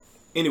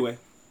Anyway,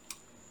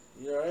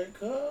 You alright,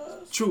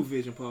 cuz? True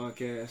Vision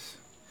Podcast.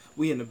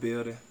 We in the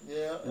building.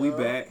 Yeah, We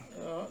back.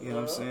 yeah, You know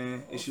what I'm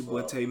saying? It's your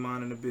boy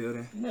Taymon in the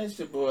building. Man, it's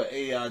your boy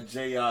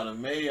AIJ the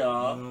Mayor. You know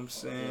what I'm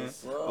saying?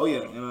 Yes, Oh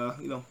yeah,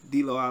 and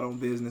D-Lo out on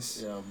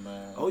business. Yeah,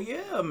 man. Oh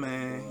yeah,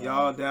 man.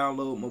 Y'all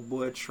download my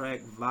boy track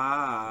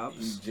Vibes.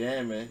 He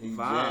jamming.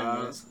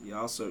 Vibes.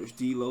 Y'all search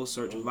D-Lo,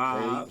 search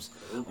Vibes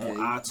on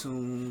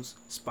iTunes,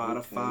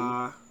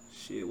 Spotify.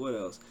 Shit, what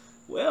else?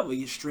 Wherever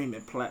your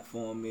streaming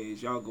platform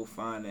is, y'all go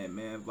find that,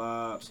 man.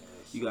 Vibes.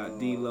 You got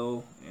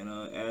D-Lo and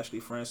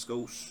Ashley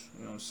Franciscos.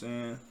 You know what I'm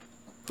saying?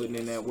 Putting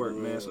in that work,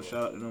 man. So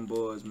shout out to them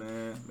boys,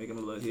 man. Making a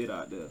little hit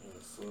out there.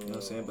 You know what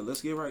I'm saying? But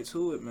let's get right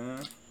to it,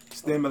 man.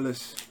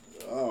 Stimulus.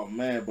 Oh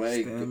man, but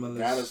hey,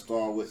 gotta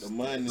start with the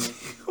money.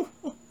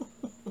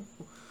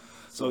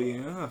 So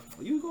yeah,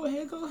 you go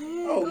ahead.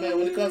 Oh man,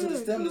 when it comes to the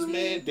stimulus,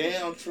 man,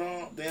 down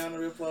Trump, down the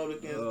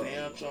Republicans,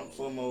 down Trump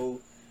so more,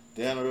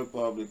 down the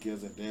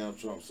Republicans and down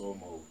Trump so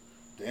more.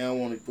 They don't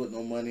want to put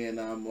no money in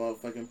our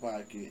motherfucking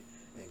pocket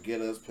and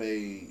get us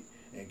paid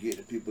and get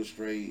the people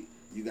straight.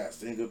 You got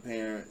single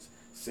parents,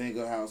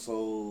 single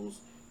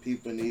households,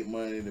 people need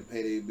money to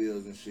pay their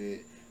bills and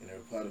shit, and the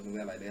Republicans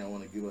act like they don't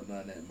want to give up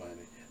none of that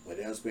money. But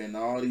they'll spend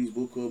all these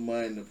buku of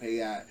money to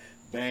pay out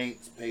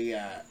banks, pay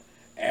out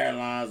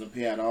airlines, and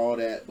pay out all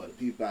that, but the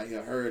people out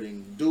here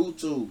hurting due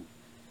to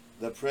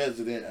the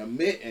president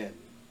admitting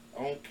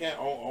on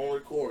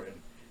recording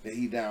that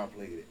he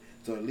downplayed it.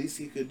 So at least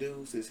he could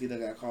do, since he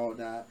done got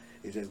called out,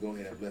 is just go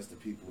ahead and bless the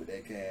people with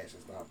that cash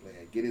and stop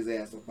playing. Get his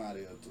ass up out of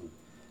here too.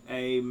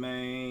 Hey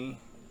man.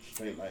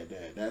 Straight like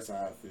that. That's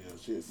how I feel.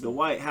 Shit. The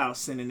White House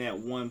sending that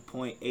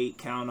 1.8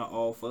 counter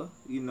offer,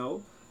 a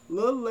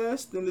little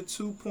less than the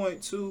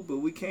 2.2, but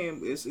we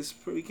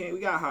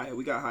got higher.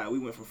 We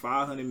went from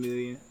 500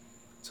 million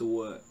to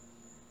what?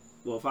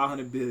 Well,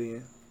 500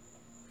 billion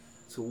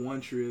to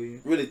 1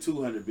 trillion. Really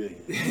 200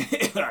 billion.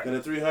 Right. And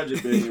the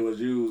 300 billion was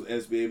used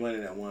SBA money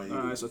that one year.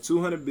 All right, so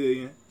 200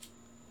 billion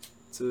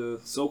to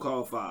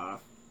so-called 5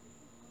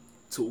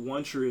 to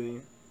 1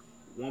 trillion,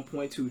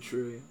 1.2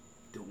 trillion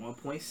to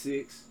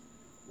 1.6,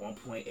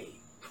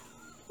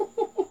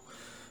 1.8.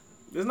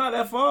 It's not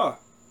that far.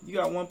 You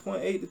got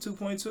 1.8 to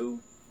 2.2.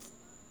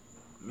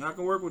 I mean, I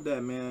can work with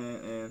that, man.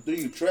 And do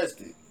you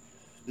trust it?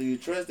 Do you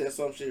trust that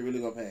some shit really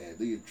gonna pass?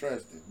 Do you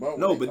trust it?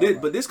 No,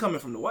 but this coming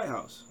from the White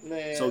House.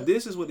 Man. So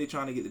this is what they're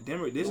trying to get the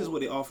Democrats. This is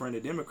what they're offering the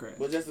Democrats.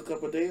 But just a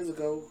couple of days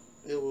ago,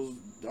 it was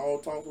all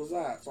talk was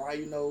out. So how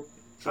you know?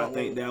 Trump I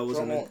think that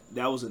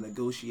was a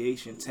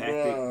negotiation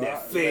tactic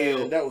that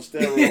failed. Man, that was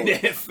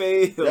steroids. That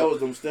failed. That was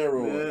them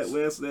steroids. Yeah,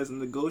 well, so that's a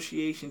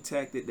negotiation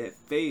tactic that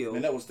failed.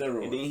 And that was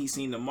steroids. And then he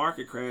seen the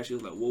market crash. He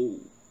was like, "Whoa,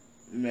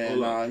 man,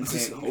 nah,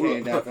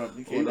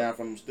 he came down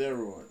from them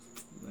steroids."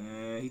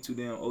 Man, he too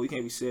damn old. He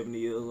can't be 70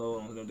 years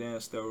old on them damn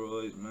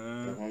steroids,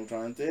 man. That's what I'm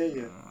trying to tell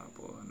you. Nah,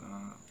 boy,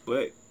 nah.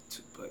 But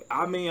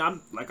I mean,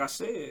 I'm like I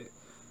said,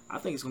 I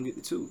think it's gonna get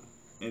the 2,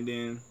 and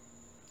then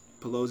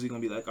Pelosi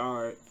gonna be like,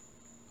 all right,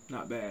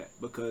 not bad,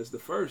 because the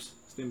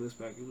first stimulus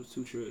package was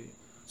 2 trillion.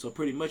 So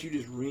pretty much you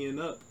just reing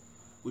up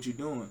what you're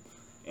doing,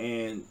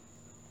 and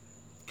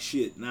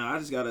shit. Now I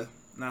just gotta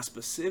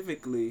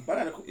specifically.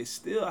 It's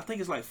still I think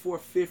it's like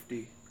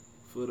 450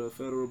 for the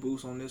federal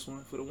boost on this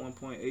one for the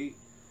 1.8.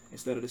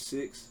 Instead of the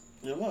 6.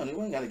 Yeah, one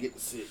ain't got to get the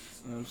 6.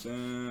 You know what I'm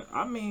saying?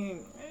 I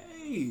mean,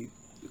 hey,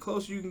 the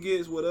closer you can get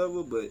is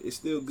whatever, but it's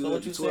still good. So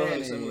what you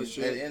saying is,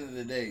 at the end of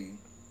the day,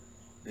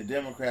 the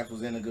Democrats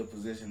was in a good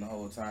position the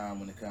whole time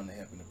when it come to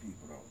helping the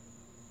people, though.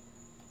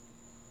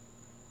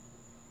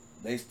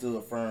 They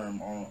stood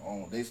firm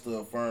They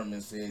stood firm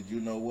and said, you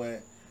know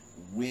what?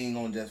 We ain't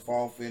gonna just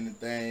fall for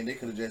anything. They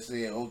could have just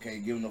said, okay,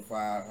 give them the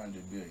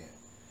 500 billion.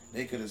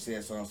 They could have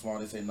said something small.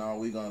 They said, no,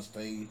 we're going to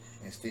stay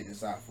and stick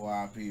this out for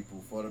our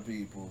people, for the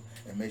people,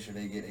 and make sure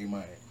they get their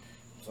money.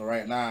 So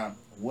right now,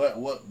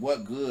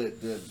 what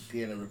good does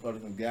the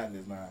Republicans got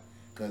this now?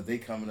 Because they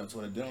coming up to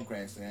what the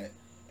Democrats at,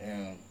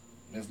 and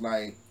it's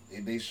like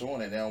they showing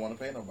that they don't want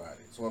to pay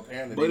nobody. So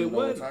apparently but it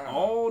wasn't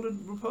all the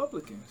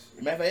Republicans.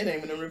 Matter of fact, it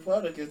ain't even the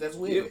Republicans. That's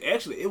weird.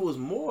 Actually, it was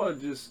more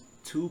just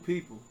 2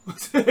 people.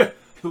 It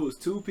was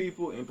 2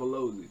 people and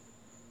Pelosi.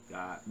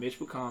 Got Mitch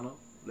McConnell,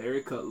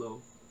 Larry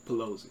Kudlow,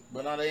 Pelosi.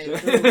 But now they ain't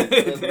true.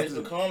 Because Mitch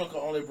McConnell can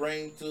only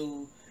bring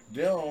to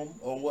them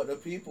on what the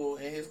people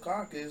in his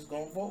caucus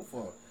gonna vote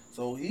for.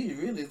 So he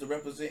really is the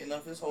representing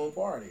of his whole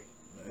party.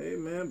 Hey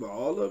man, but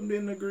all of them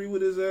didn't agree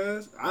with his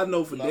ass. I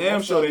know for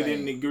damn sure they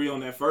didn't agree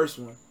on that first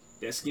one.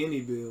 That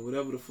skinny bill,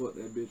 whatever the fuck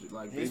that bitch is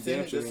like. They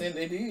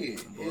did.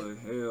 Boy,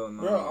 hell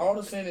no. Bro, all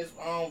the senators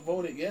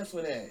voted yes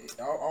for that.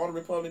 All the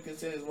Republican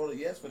senators voted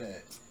yes for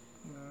that.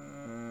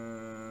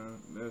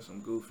 That's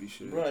some goofy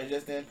shit. Bro, it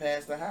just didn't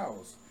pass the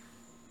House.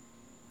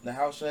 The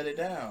House shut it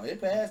down.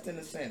 It passed in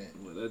the Senate.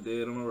 Well, that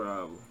dead on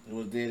arrival. It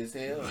was dead as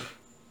hell.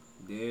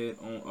 Dead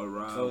on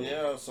arrival. So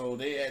yeah, so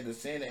they had the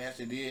Senate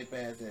actually did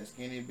pass that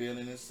skinny bill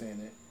in the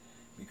Senate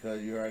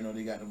because you already know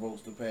they got the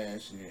votes to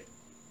pass shit.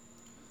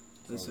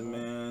 Listen,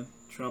 man.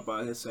 Trump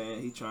out here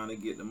saying he trying to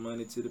get the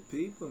money to the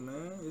people,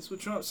 man. That's what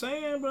Trump's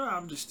saying, bro.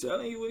 I'm just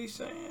telling you what he's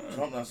saying.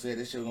 Trump done said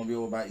this shit was gonna be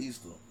over by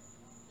Easter.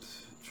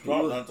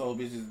 Trump done told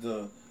bitches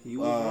to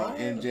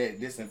inject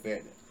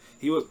disinfectant.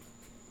 He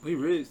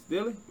really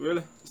still on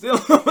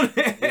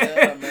that.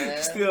 Yeah, man.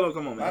 Still,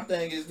 come on, man. My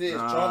thing is this: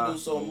 Trump do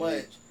so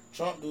much.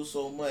 Trump do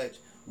so much.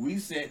 We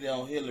sat there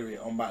on Hillary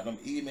on about them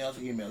emails.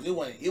 It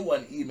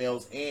wasn't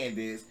emails and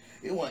this.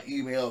 It wasn't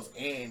emails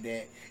and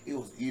that. It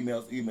was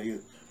emails.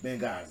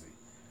 Benghazi.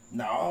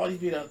 Now all these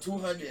people,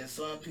 200 and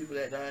some people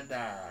that done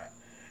died.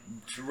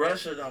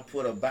 Russia done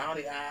put a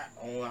bounty out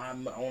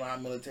on our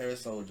military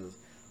soldiers.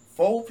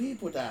 4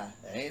 people died.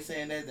 I ain't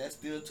saying that's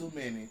still too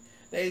many.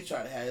 They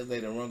tried to have this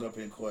lady rung up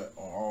in court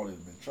on all this.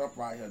 But Trump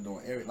right here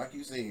doing everything. Like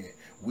you said,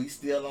 we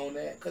still on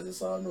that because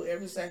it's all new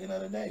every second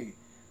of the day.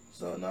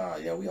 So,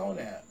 we on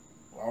that.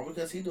 All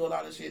because he do a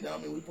lot of shit,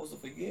 don't mean we supposed to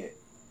forget.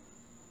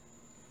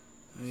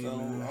 Amen. So,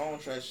 I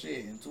don't trust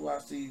shit. Until I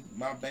see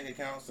my bank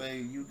account say,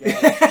 you got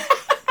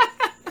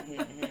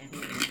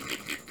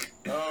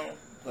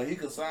but he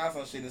could sign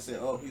some shit and say,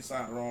 oh, he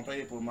signed the wrong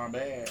paper, my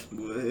bad.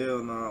 Well,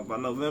 hell no. By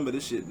November,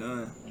 this shit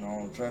done. I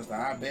don't trust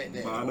that. I bet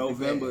that. By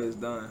November, it's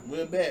done.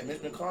 We'll bet.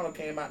 Mitch McConnell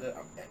came out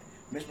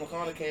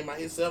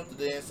himself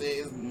today and said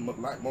it's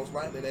most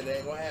likely that it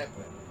ain't gonna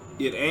happen.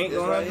 It ain't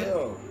gonna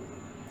happen?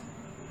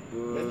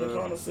 Mitch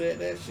McConnell said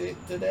that shit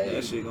today.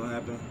 That shit gonna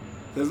happen.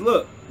 Cause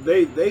look,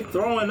 they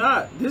throwing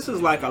out. This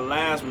is like a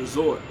last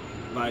resort,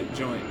 like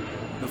joint.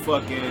 The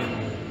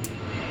fucking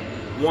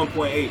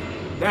 1.8.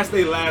 That's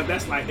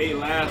like their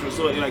last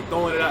resort. They're like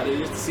throwing it out there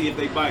just to see if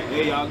they bite.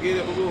 Hey, y'all get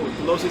it? Boom.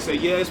 Pelosi say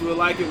yes, we'll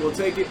like it, we'll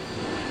take it.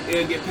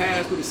 It'll get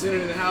passed through the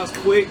Senate and the House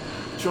quick.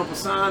 Trump will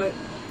sign it.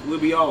 We'll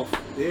be off.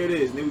 There it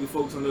is. Then we can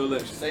focus on the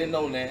election. Say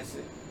no,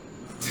 Nancy.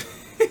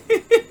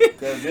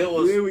 Because it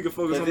was. Then we can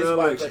focus on the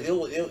election. It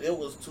was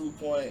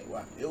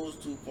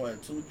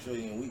 2.2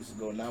 trillion weeks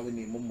ago. Now we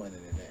need more money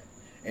than that.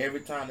 Every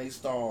time they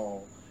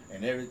stall,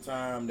 and every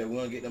time that we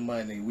don't get the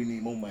money, we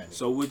need more money.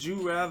 So would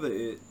you rather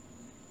it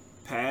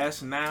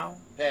pass now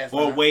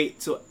or wait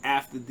till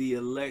after the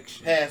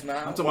election? Pass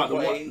now. I'm talking about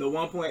the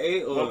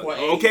 1.8 or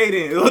 1.8. Okay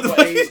then.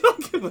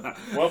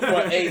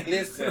 1.8.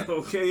 Listen.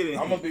 Okay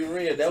then. I'm gonna be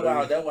real.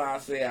 That's why I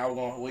said I was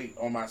gonna wait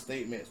on my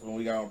statements when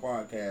we got on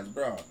podcast,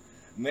 bro.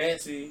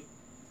 Nancy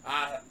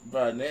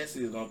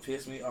is gonna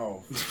piss me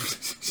off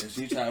if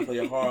she trying to play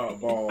a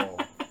hardball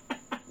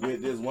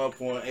with this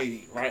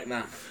 1.8 right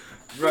now.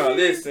 Bro,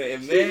 listen,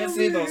 if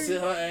Nancy don't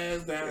sit her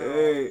ass down,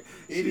 it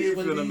is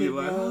what it is, be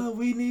like, bro.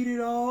 we need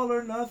it all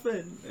or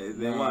nothing. And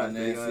then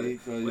Nancy,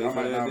 because I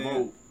might not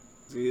vote.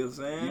 See what I'm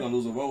saying? You gonna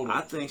lose a vote. I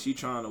think she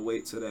trying to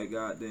wait till that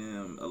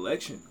goddamn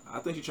election. I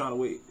think she trying to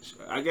wait.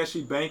 I guess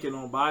she banking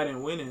on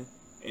Biden winning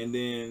and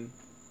then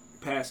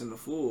passing the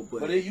full.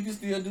 But then you can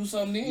still do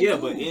something then. Yeah,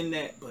 too. but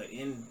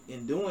in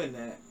doing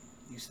that,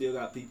 you still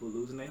got people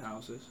losing their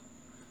houses.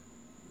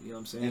 You know what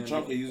I'm saying? And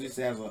Trump usually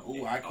says like,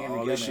 "Ooh, I can't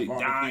all get this shit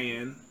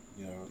dying."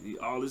 Yeah.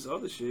 All this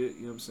other shit,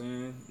 you know what I'm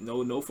saying?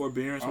 No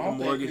forbearance with the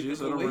mortgages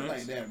mortgages or the rents.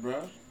 Like that,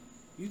 bro.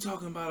 You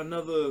talking about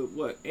another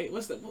what?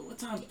 What's that? What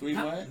time? 3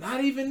 months?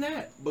 Not even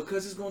that,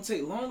 because it's gonna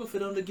take longer for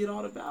them to get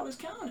all the ballots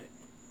counted.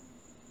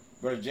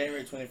 But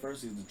January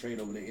 21st is the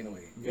trade over there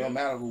anyway. It don't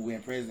matter who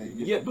win president.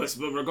 Yeah, but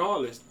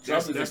regardless,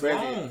 Trump that's the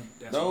long.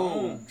 That's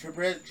long.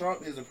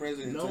 Trump is the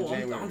president until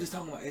January. I'm just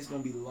talking about it's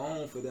gonna be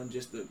long for them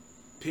just to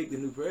pick the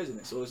new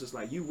president. So it's just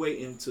like you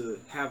waiting to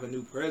have a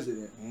new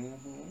president,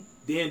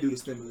 then do the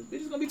stimulus.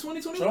 It's gonna be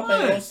 2021. Trump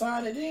ain't gonna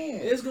sign it in.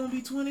 It's gonna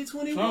be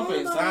 2021. Trump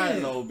ain't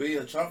signing no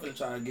bill. Trump ain't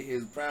trying to get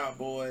his Proud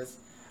Boys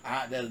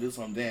out there to do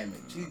some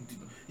damage.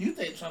 You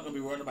think Trump gonna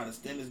be worried about a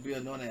stimulus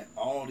bill knowing that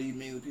all these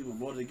millions of people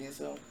voted against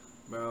him?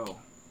 Bro,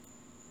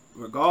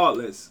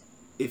 regardless,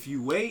 if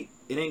you wait,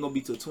 it ain't gonna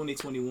be till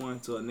 2021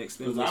 till the next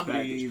stimulus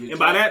package. And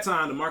by that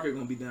time, the market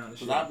gonna be down.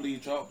 Because I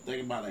believe Trump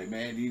thinking about like,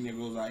 man, these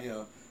niggas out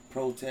here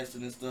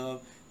protesting and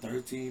stuff.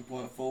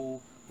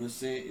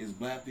 13.4% is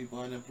black people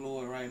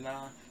unemployed right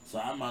now. So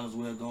I might as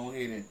well go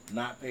ahead and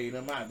not pay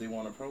them out if they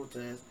want to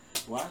protest.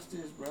 Watch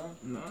this, bro.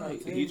 No,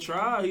 he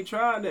tried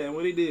that. And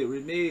what he did,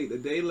 reneged a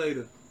day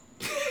later.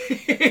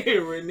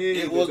 Reneged.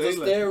 It was the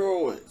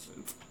steroids.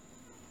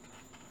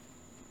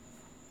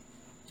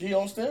 He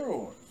on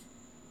steroids.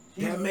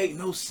 That make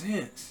no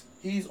sense.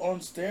 He's on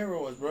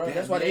steroids, bro.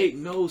 That's why they make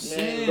no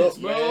sense, look,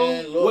 bro.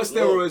 Man, look, what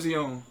steroids he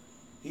on?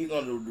 He's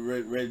on the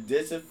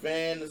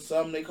Redicifan or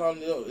something they call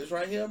it. It's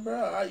right here,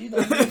 bro. You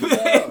know, bro,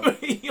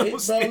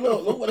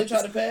 look what they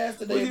tried to pass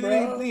today,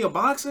 bro. He a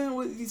boxing?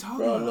 What he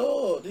talking about? Bro,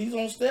 look, he's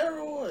on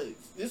steroids.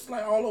 It's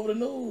like all over the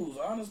news.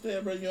 I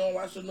understand, bro. You don't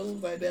watch the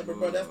news like that, but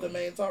bro, that's the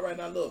main talk right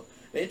now. Look,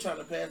 they trying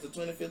to pass the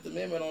 25th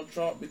Amendment on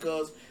Trump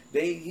because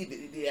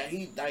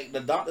he like the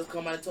doctors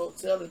come out and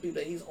telling people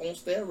that he's on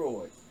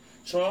steroids.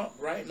 Trump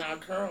right now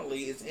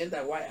currently is in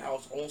that White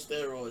House on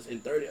steroids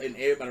and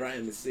everybody around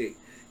him is sick.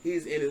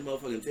 He's in his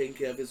motherfucking taking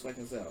care of his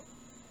fucking self.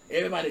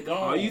 Everybody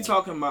gone. Are you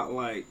talking about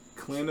like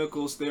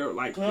clinical steroids?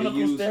 Like clinical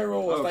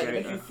steroids, okay. like to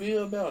make you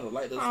feel better,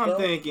 like the I'm stuff.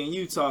 thinking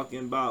you talking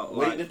about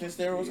like weightlifting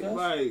steroids, guys?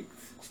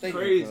 like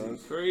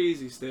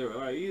crazy steroids.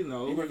 Like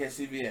you work at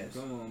CVS.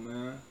 Come on,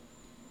 man.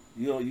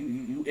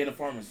 You in a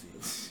pharmacy.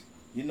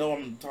 You know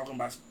I'm talking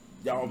about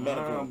y'all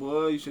medical.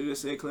 Boy, you should have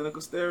said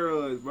clinical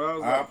steroids,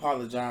 bro. I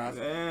apologize.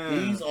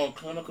 Damn. He's on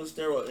clinical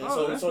steroids.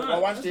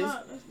 And watch this.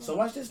 So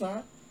watch this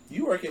now.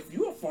 You a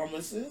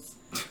pharmacist.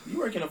 You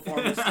work in a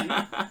pharmacy.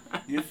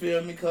 You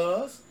feel me,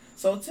 cuz?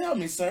 So tell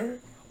me, sir,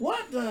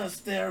 what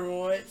does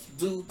steroids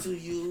do to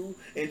you?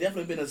 And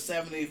definitely been a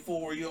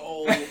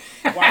 74-year-old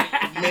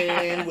white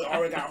man who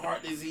already got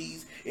heart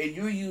disease, and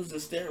you're using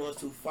steroids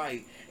to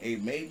fight a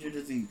major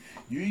disease.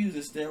 You're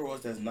using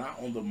steroids that's not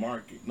on the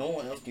market. No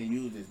one else can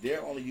use this.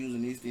 They're only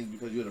using these things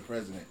because you're the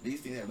president.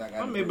 These things have not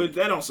got. But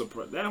that don't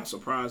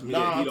surprise me. No,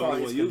 that I'm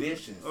talking his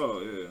conditions.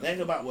 Oh yeah.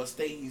 Think about what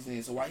state he's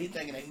in. So while he's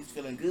thinking that he's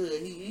feeling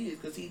good, he is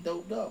because he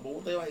doped up. But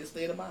what they about his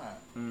state of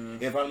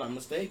mind? If I'm not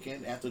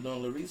mistaken, after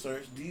doing the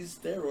research, these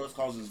steroids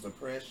causes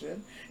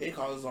depression. It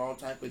causes all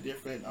type of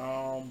different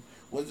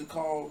what's it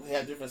called? They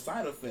have different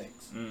side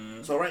effects.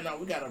 So right now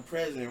we got a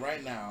president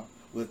right now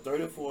with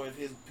 34 of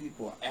his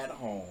people at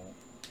home.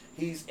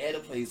 He's at a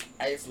place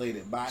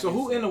isolated by So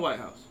who in the White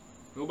House?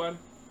 Nobody?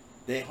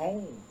 They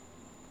home.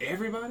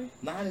 Everybody?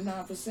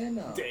 99%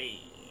 now. Damn.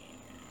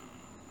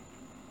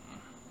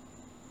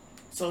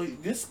 So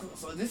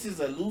this is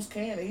a loose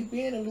cannon. He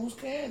being a loose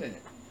cannon.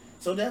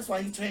 So that's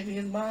why he changing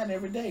his mind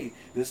every day.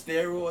 The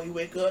steroid, he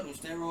wake up, them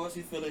steroids,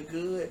 he feeling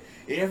good.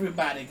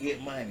 Everybody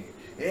get money.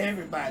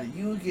 Everybody,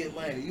 you get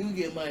money. You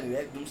get money.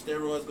 That them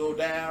steroids go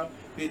down.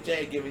 Bitch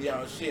ain't giving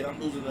y'all shit. I'm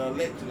losing the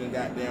election in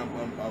goddamn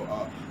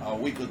a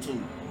week or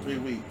 2, 3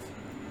 weeks.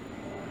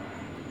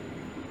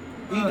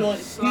 He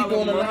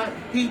doing a lot.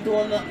 He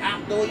doing the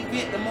outdoor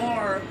event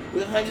tomorrow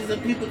with hundreds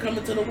of people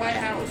coming to the White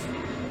House.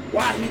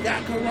 Why? He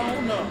got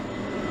corona.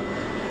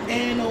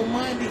 And on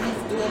Monday,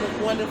 he's doing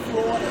one in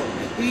Florida.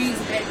 He's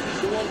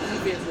actually doing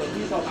events where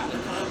people about to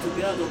come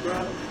together,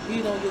 bro.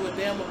 He don't give a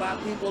damn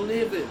about people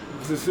living.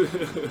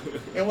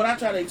 And what I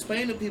try to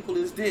explain to people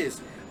is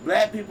this.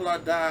 Black people are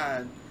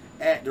dying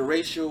at the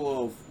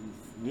ratio of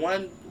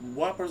one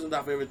person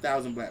died for every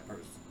 1,000 black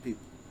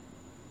people.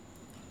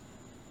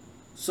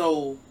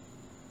 So,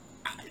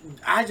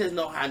 I just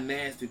know how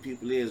nasty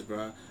people is,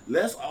 bro.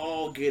 Let's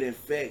all get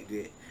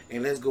infected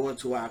and let's go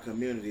into our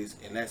communities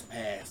and let's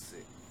pass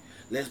it.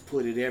 Let's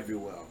put it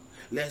everywhere.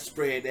 Let's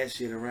spread that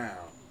shit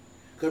around.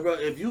 Because, bro,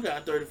 if you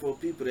got 34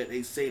 people that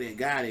they say they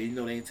got it, you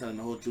know they ain't telling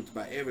the whole truth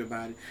about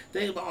everybody.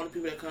 Think about all the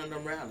people that come to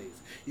them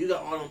rallies. You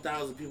got all them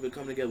 1,000 people that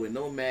come together with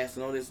no masks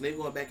and all this, and they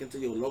going back into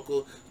your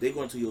local, they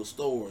going to your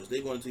stores,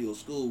 they going to your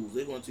schools,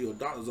 they going to your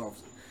doctor's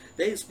offices.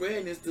 They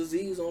spreading this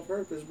disease on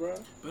purpose, bro.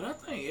 But I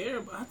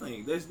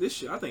think this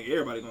shit. I think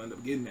everybody gonna end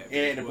up getting that.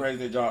 And the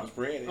president's job to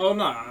spread it. Oh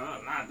no,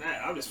 not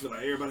that. I just feel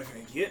like everybody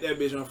gonna get that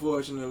bitch,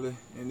 unfortunately.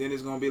 And then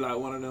it's gonna be like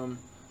one of them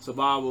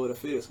survival of the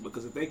fittest.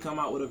 Because if they come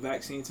out with a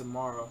vaccine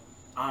tomorrow,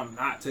 I'm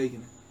not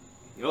taking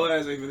it. Your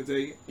ass ain't gonna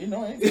take it. You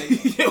know I ain't taking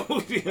it.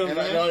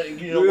 And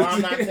you know why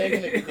I'm not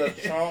taking it? Because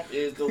Trump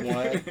is the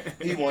one.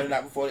 He wanted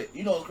out before.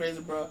 You know what's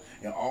crazy, bro?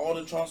 And all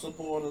the Trump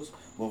supporters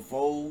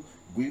before.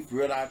 We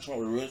realized Trump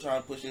was really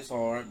trying to push this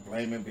hard,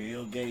 blaming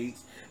Bill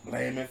Gates,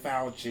 blaming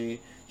Fauci.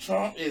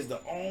 Trump is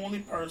the only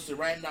person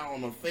right now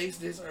on the face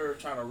of this earth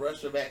trying to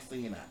rush the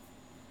vaccine out.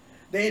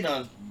 They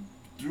done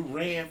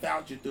ran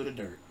Fauci through the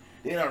dirt.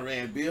 They done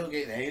ran Bill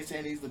Gates. I ain't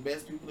saying he's the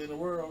best people in the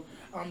world.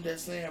 I'm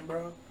just saying,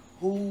 bro,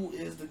 who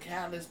is the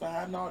catalyst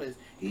behind all this?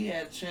 He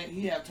have turned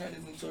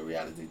this into a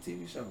reality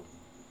TV show.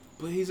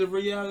 But he's a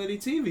reality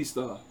TV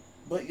star.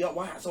 But y'all,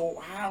 why? So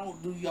how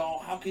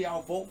can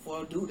y'all vote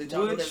for a dude that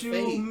y'all know that's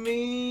fake? What you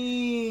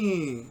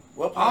mean?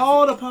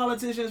 All the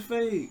politicians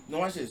fake. No,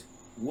 watch this.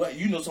 What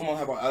you know? Someone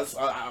have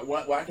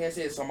what I can't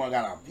say is someone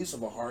got a piece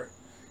of a heart.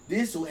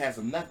 This who has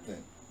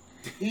nothing.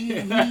 He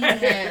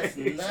has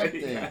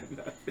nothing.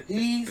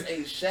 He's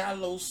a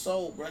shallow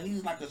soul, bro.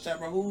 He's like a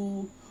shepherd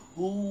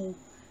who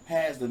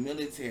has the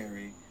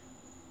military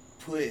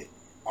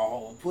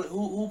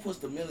who puts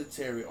the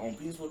military on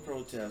peaceful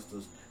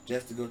protesters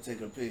just to go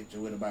take a picture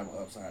with the Bible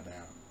upside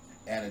down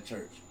at a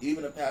church.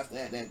 Even the pastor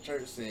at that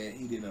church said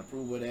he didn't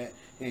approve of that.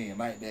 He didn't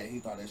like that. He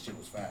thought that shit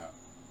was foul.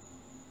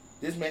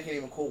 This man can't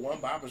even quote one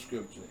Bible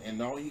scripture. And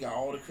no, he got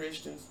all the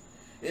Christians.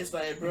 It's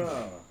like,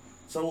 bro.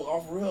 So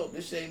off real,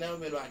 this shit ain't never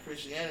been about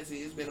Christianity.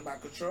 It's been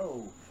about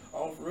control.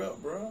 Off real,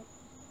 bro.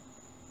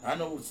 I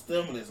know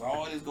stimulus.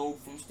 All this go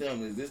from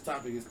stimulus. This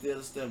topic is still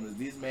a stimulus.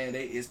 These man,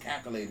 it's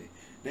calculated.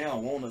 They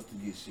don't want us to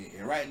get shit.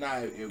 And right now,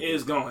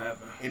 it's gonna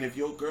happen. And if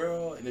your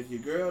girl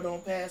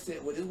don't pass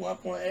it with this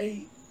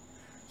 1.8,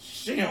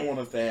 she don't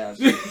want us to have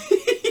shit.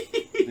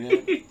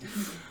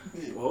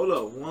 Well, hold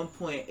up,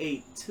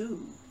 1.82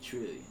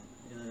 trillion.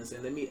 You know what I'm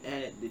saying? Let me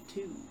add the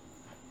 2.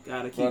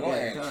 Gotta keep Bro, don't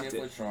that add shit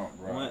content. for Trump,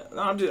 bro.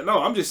 I'm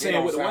just saying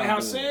don't what the White sound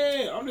House good.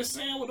 said. I'm just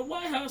saying what the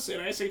White House said.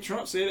 I didn't say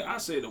Trump said it. I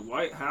said the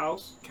White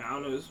House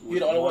counters You with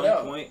don't know what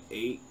else.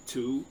 $1.82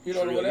 You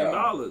don't know what trillion else.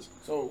 dollars.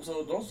 So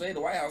don't say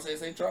the White House said.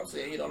 Say Trump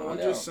said. He don't know I'm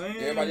what just else.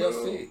 saying. Everybody else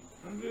bro. sick.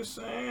 I'm just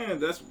saying.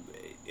 That's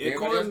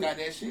Everybody else got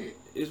that shit.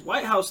 It's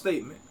White House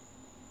statement.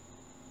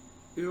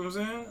 You know what I'm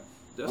saying?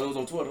 Well, it was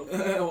on Twitter.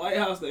 White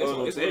House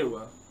statement. It's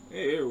everywhere.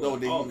 Yeah, everywhere.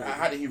 No,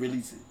 how did he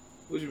release it?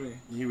 What you mean?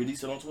 Did he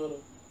release it on Twitter?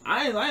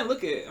 I ain't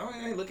look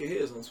at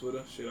his on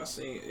Twitter. Shit, I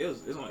seen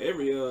it's on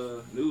every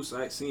news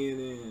site,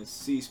 CNN,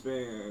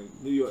 C-SPAN,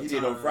 New York Times. He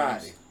did on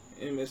Friday.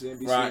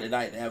 MSNBC. Friday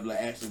night to have like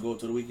actually go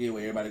to the weekend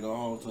where everybody go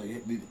home. So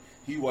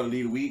he want to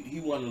lead a week. He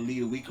wanted to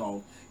lead a week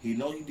off. He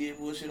know he did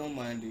bullshit on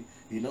Monday.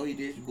 He know he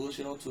did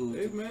bullshit on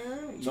Tuesday. Hey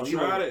man, you So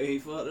tried it. He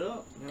fucked it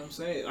up. You know what I'm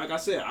saying? Like I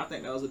said, I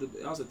think that was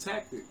a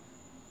tactic.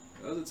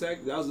 That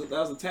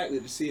was a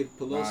tactic to see if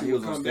Pelosi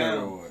would come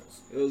down.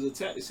 It was a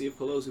tactic to see if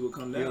Pelosi would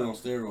come down. He was on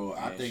steroids.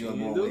 I think it was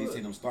more do they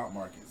see them stock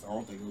markets. I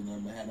don't think it was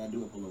nothing that had nothing to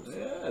do with Pelosi.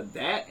 Yeah,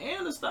 that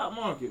and the stock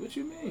market. What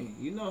you mean?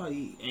 You know how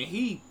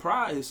he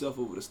pride himself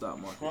over the stock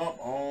market.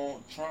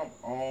 Trump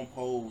on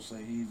polls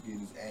say he's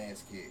getting his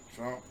ass kicked.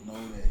 Trump know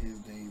that his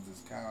days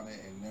is counted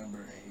and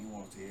numbered, and he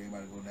wants to see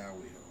everybody go down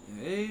with him.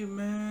 Hey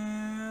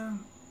man,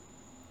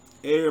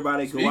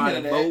 everybody go out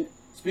and vote.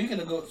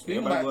 Speaking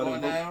about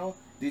going down,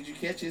 did you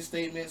catch his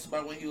statements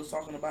about when he was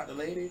talking about the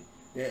lady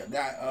that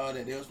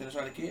they was gonna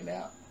try to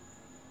kidnap?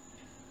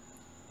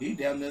 He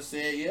damn near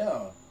said,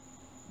 "Yeah,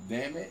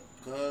 damn it,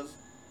 cause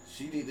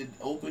she need to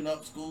open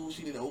up schools,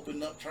 she need to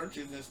open up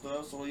churches and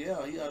stuff." So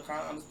yeah, he kind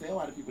of understand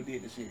why the people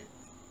did the shit.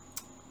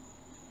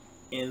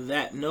 In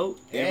that note,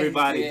 And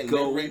everybody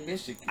go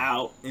Michigan.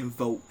 out and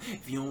vote.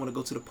 If you don't want to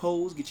go to the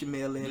polls, get your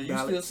mail-in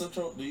ballots.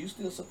 Do you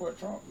still support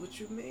Trump? What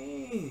you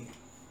mean?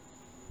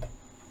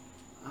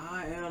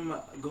 I am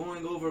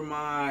going over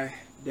my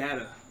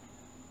data.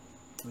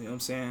 You know what I'm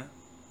saying?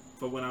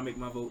 For when I make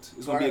my votes,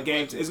 it's gonna be a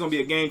game. It's gonna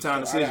be a game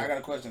time decision. I got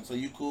a question. So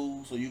you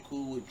cool? So you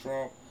cool with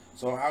Trump?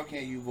 So how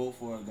can you vote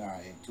for a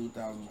guy in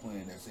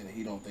 2020 that said that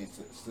he don't think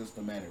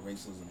systematic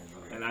racism is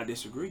real? And I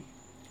disagree.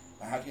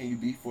 How can you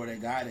be for that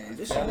guy that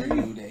is telling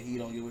you that he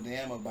don't give a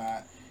damn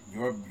about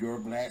your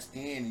black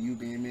skin and you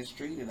being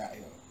mistreated out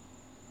here?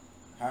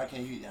 How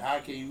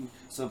can you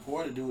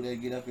support a dude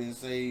that get up and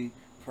say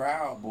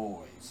Proud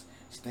Boys,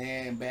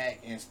 stand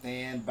back and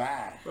stand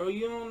by? Bro,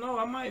 you don't know.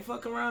 I might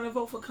fuck around and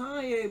vote for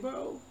Kanye,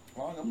 bro.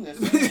 Well, I'm just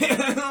saying,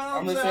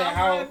 how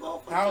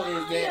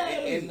is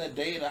that in the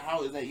data?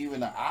 How is that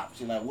even an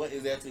option? Like, what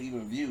is that to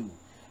even view?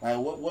 Like,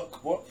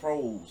 what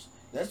pros?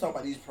 Let's talk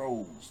about these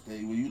pros.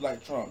 When you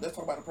like Trump, let's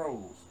talk about the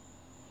pros.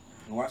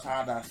 And watch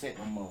how I dissect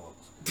them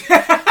mugs.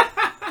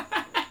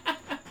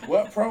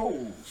 What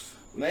pros?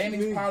 Name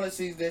these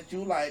policies that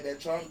you like that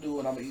Trump do,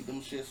 and I'm gonna eat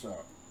them shits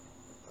up.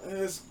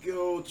 Let's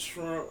go,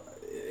 Trump.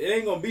 It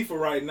ain't gonna be for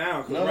right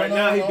now.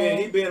 Cause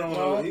he been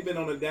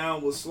on a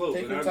downward slope.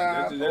 Take your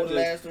time. Over the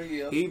last 3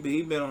 years. He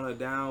been on a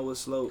downward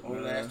slope. Over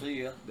the last 3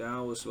 years.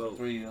 Downward slope.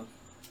 3 years.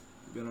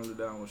 Been on the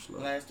downward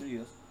slope. Last 3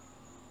 years.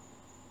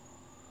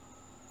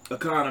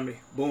 Economy,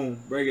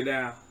 boom, break it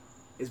down.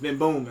 It's been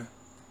booming.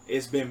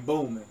 It's been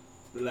booming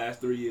the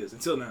last 3 years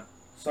until now.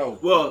 So,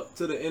 well,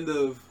 to the end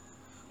of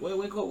when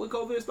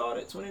COVID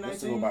started, 2019.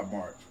 Let's go about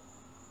March.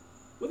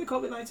 When did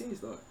COVID-19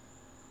 start?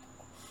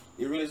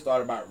 It really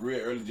started about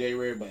real early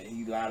January, but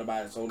he lied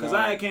about it so long. Because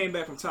I came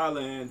back from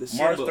Thailand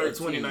December of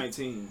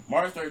 2019.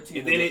 March 13th.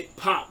 And then it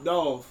popped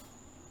off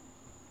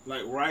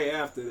like right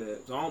after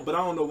that. So but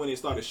I don't know when it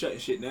started shutting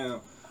shit down.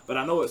 But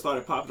I know it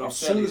started popping off as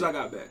soon as I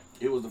got back.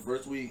 It was the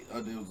first week.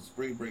 There was a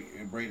spring break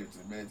in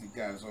Bradenton, man. These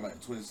guys on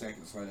like 20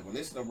 seconds. Like, but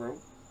listen up, bro.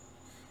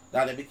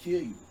 Now let me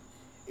kill you.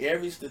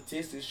 Every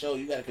statistic show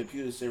you got a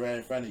computer sit right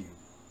in front of you.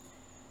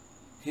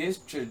 His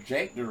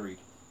trajectory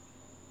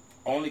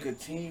only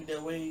continued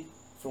that way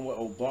from what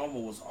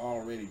Obama was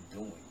already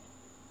doing.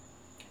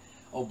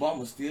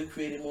 Obama still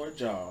created more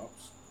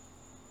jobs,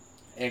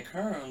 and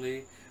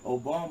currently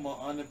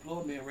Obama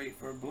unemployment rate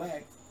for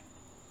blacks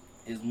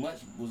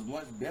was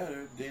much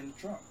better than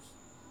Trump's.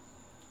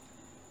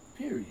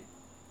 Period.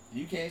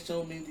 You can't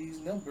show me these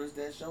numbers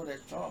that show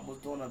that Trump was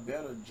doing a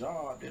better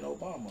job than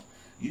Obama.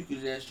 You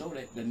could just show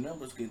that the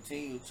numbers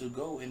continue to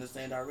go in the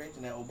same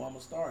direction that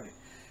Obama started.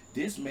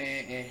 This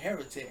man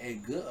inherited a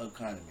good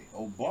economy.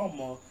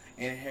 Obama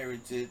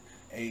inherited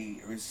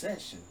a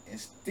recession and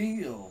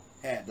still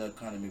had the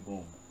economy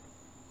booming.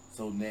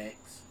 So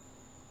next.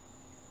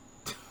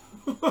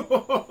 You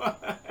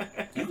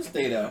can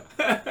stay there.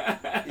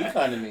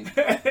 Economy.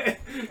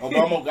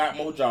 Obama got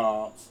more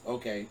jobs.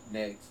 Okay,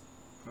 next.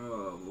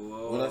 Oh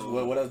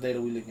Lord. What else data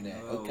we looking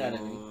at? Oh,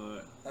 economy.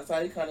 Lord. That's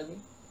our economy.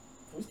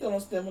 We still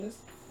on stimulus.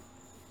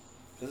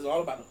 This is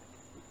all about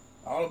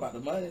the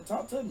money.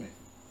 Talk to me.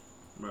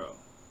 Bro.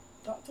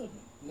 Talk to me.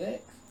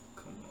 Next.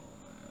 Come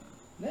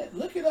on, man.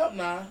 Look it up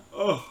now.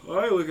 Oh,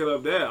 I ain't looking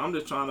up that. I'm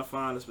just trying to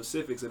find the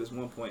specifics of this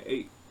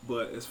 1.8.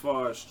 But as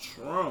far as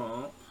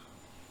Trump,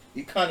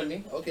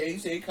 economy. Okay, you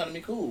say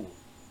economy cool.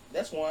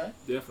 That's one.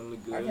 Definitely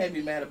good. I can't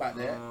be mad about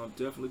that.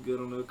 Definitely good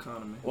on the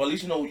economy. Well, at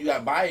least you know you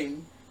got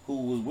Biden, who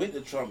was with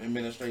the Trump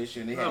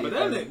administration. But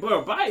that nigga,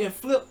 bro, Biden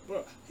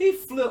he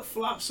flip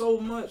flop so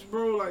much,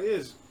 bro. Like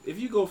if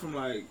you go from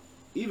like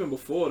even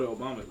before the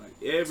Obama, like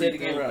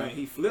everything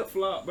he flip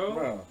flop,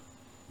 bro.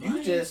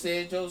 You just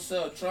said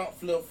yourself Trump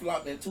flip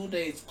flop in 2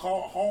 days,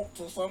 called halt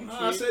or something.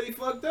 I said he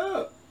fucked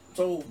up.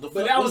 So but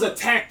that was a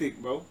tactic,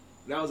 bro.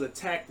 That was a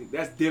tactic.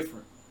 That's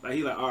different. Like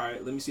he like, all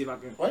right, let me see if I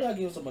can. Why y'all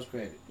give him so much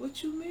credit?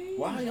 What you mean?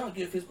 Why y'all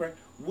give his credit?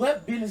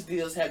 What business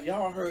deals have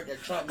y'all heard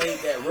that Trump made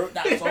that worked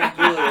out so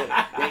good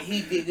that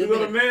he did good? You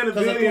know the man a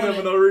billion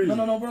for no reason.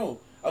 No, bro.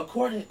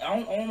 According, I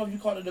don't know if you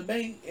caught the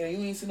debate and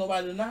you ain't see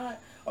nobody deny.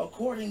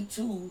 According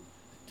to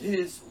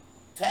his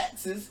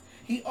taxes,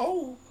 he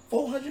owed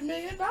 $400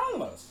 million.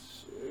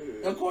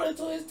 According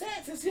to his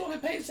taxes, he only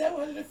paid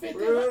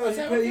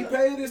 $750. He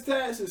paid his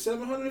taxes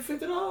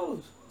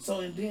 $750. So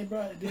and then,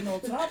 bro,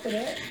 on top of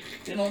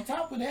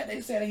that,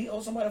 they said he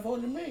owed somebody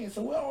 $400 million.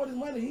 So where all this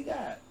money he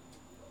got?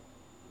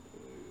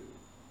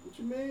 What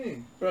you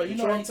mean, bro? You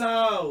know Trump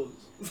towels.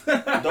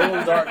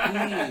 Those are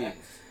his.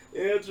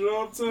 Yeah,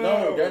 Trump towels.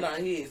 No, they're not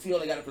his. He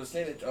only got a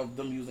percentage of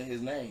them using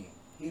his name.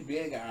 He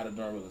been got out of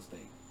darn real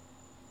estate.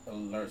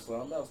 Learn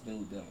something else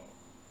new demo.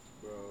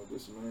 Bro,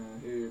 this man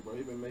here, bro,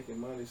 he been making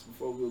money since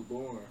before we was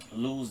born.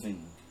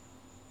 Losing.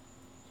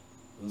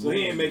 So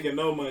he ain't making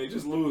no money,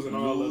 just losing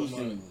all of the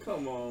money.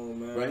 Come on,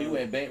 man. Bro, he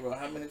went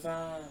bankrupt how many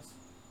times?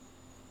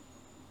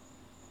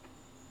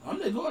 I'm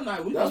just going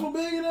now. That's what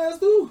billionaires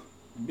do.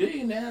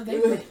 Billionaires,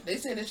 they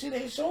say that shit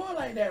ain't showing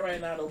like that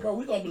right now, though, bro.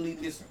 We gonna believe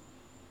this.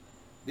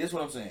 This is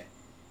what I'm saying.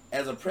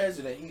 As a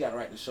president, he got a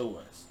right to show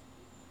us.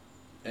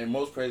 And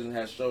most presidents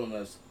have shown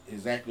us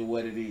exactly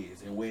what it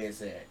is and where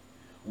it's at.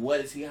 What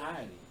is he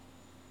hiding?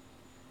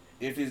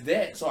 If it's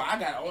that, so I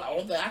got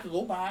only thing I can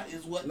go by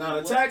is what. Now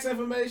the tax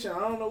information, I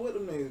don't know what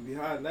them niggas be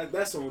hiding.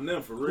 That's on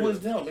them for real. Who is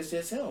them? It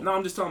says him. No,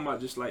 I'm just talking about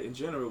just like in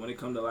general when it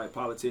comes to like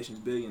politicians,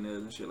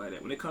 billionaires and shit like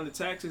that. When it comes to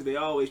taxes, they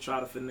always try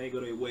to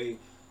finagle their way,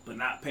 but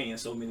not paying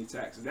so many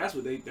taxes. That's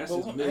what they. That's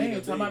just I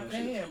ain't talking about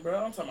paying,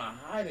 bro. I'm talking about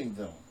hiding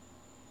them.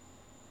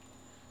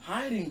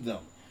 Hiding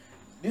them.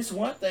 This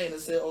one thing that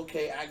said,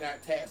 okay, I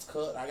got tax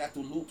cut, I got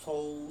through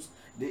loopholes.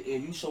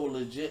 And you show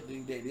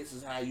legitly that this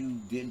is how you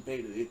didn't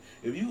pay the.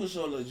 If you would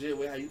show legit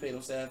way how you paid them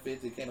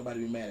 $750, can't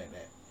nobody be mad at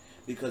that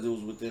because it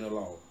was within the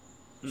law.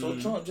 So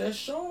Trump, just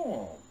show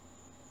them.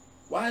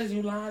 Why is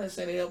you lying and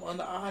saying they up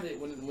under audit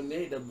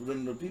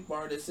when the people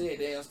already said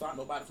they ain't stop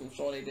nobody from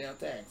showing their damn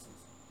taxes?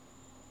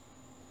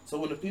 So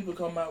when the people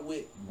come out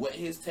with what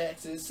his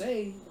taxes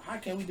say, how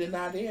can we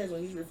deny theirs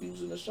when he's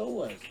refusing to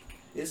show us?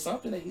 It's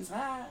something that he's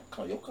high.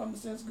 Your common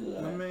sense good.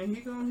 I mean, he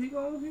gonna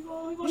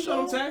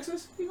show them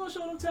taxes. He gonna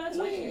show them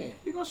taxes. When?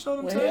 He gonna show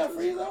them when taxes. Hell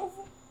freeze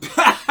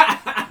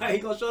over? He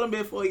gonna show them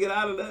before he get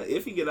out of that.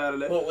 If he get out of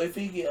that. But if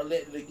he get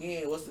elected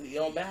again, it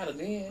don't matter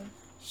then.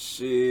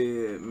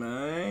 Shit,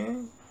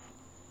 man.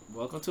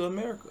 Welcome to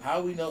America.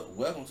 How we know?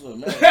 Welcome to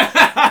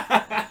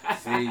America.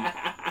 See,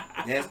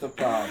 that's the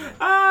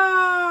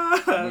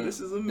problem. This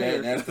is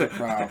America. That's the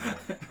problem.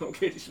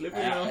 Okay, you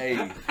slipping on.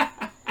 Hey.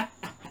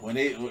 When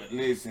they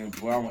listen,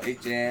 boy, I'm gonna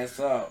eat your ass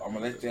up. I'm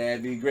gonna let your ass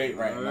be great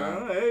right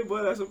now. Hey,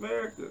 boy, that's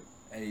America.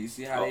 Hey, you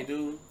see how they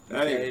do?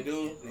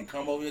 They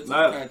come over here to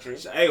the country.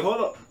 Hey, hold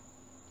up.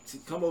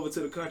 Come over to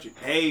the country.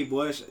 Hey,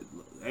 boy.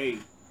 Hey,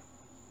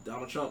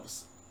 Donald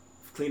Trump's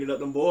cleaning up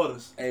them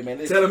borders. Hey, man,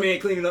 listen. Tell him he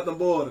ain't cleaning up them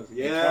borders.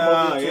 Yeah,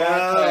 come over to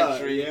our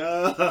country.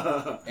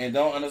 Yeah. And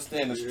don't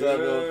understand the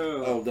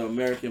struggle of the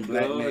American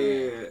black man.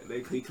 Yeah,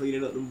 they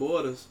cleaning up them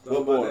borders.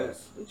 What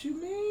borders? What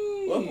you mean?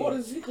 What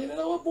borders is he cleaning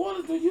up? What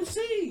borders do you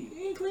see?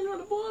 He ain't cleaning up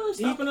the borders.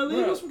 Stopping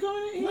illegals from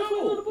coming in. He ain't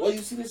cleaning up the borders. Where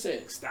you see this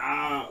at?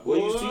 Stop. Where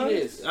you see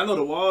this? I know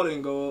the wall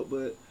didn't go up,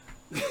 but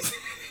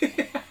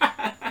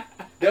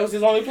that was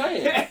his only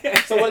plan.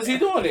 So what is he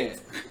doing then?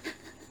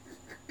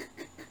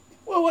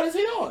 Well, what is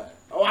he doing?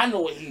 Oh, I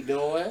know what he's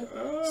doing.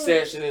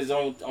 Session is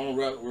on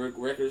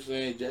record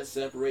saying just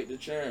separate the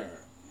churn.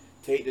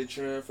 Take the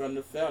churn from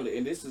the family.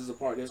 And this is the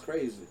part that's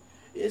crazy.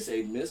 It's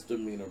a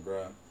misdemeanor,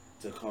 bruh,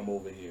 to come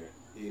over here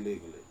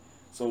illegally.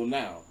 So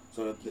now,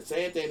 the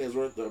same thing that's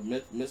worth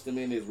the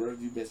misdemeanor is worth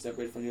you've been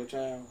separated from your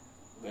child.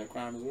 That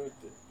crime is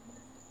worth it.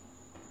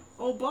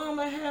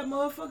 Obama had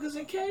motherfuckers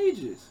in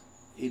cages.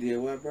 He did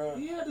what, bro?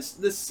 He had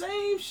the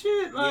same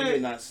shit. Like, he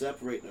did not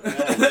separate the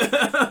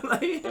family.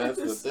 Like, that's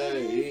the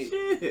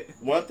thing.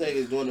 One thing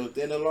is doing it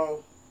within the law,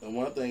 and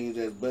one thing is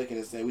just bucking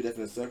and saying we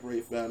definitely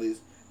separate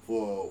families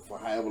for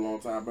however long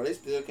time, but they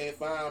still can't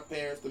find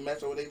parents to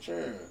match up with their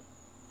children.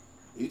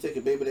 You take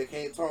a baby that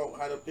can't talk,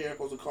 how the parent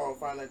supposed to call and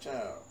find that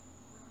child?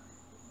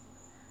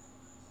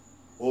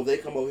 Or if they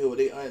come over here with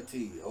their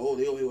auntie, they over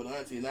here with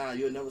auntie, nah,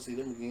 you'll never see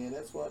them again.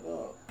 That's fucked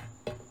up.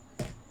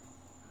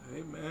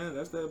 Hey man,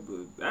 that's the.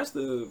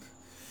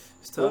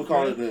 It's tough. What we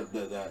call it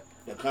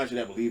the country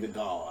that believe in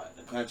God,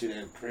 the country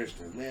that's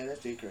Christian. Man,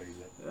 that shit crazy.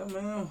 Yeah,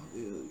 man,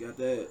 got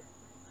that.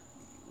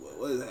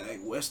 What is that?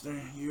 Like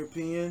Western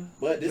European.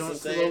 But this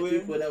is the same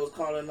people that was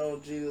calling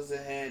on Jesus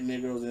and had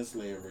Negroes in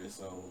slavery.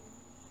 So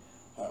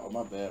Oh,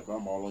 my bad, bro.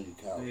 I'm all on your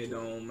couch. It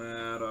don't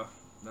matter.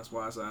 That's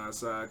why it's an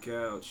outside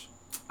couch.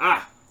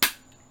 Ah!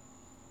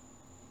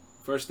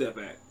 First Step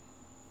Act.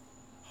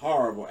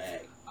 Horrible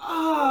act.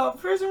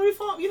 Prison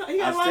reform. You know, he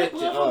got a lot of set you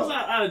motherfuckers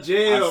up. out of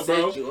jail, I set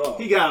bro. you up.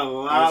 He got a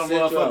lot of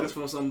set you motherfuckers up.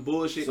 from some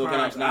bullshit So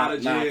crimes can I, out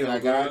of jail. can I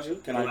guide you?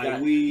 Can I like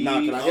guide weed, Now,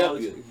 can I help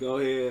all you? this- Go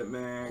ahead,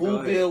 man. Who Go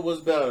ahead. bill was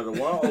better? The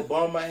one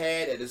Obama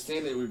had that the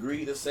Senate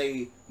agreed to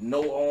say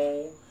no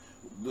on?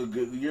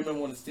 You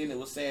remember when the Senate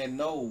was saying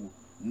no,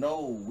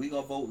 we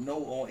gonna vote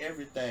no on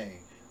everything.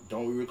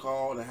 Don't we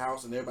recall the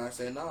House and everybody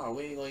saying, no,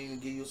 we ain't gonna even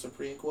give you a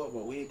Supreme Court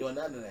vote. We ain't doing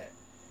none of that.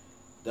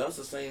 That's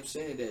the same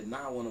Senate that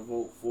now want to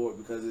vote for it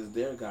because it's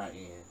their guy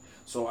in.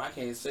 So I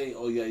can't say,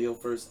 oh yeah, your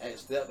First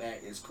Step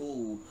Act is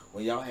cool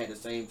when y'all had the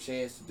same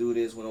chance to do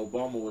this when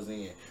Obama was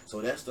in.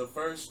 So that's the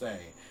first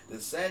thing. The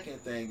second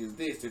thing is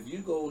this: if you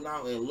go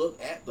now and look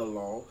at the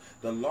law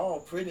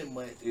pretty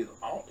much is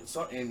all,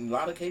 in a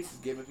lot of cases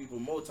giving people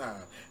more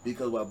time,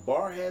 because what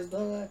Barr has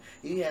done,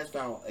 he has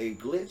found a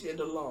glitch in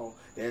the law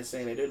that's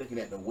saying that they're looking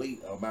at the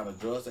weight amount of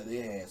drugs that they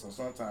had. So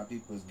sometimes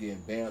people is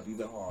getting banned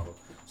even harder.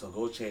 So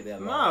go check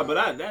that law. Nah, but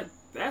I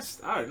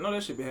know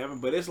that should be happening.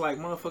 But it's like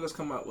motherfuckers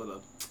come out with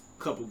a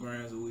couple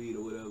grams of weed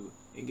or whatever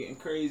and getting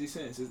crazy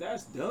sentences.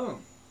 That's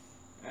dumb.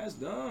 That's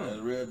dumb. That's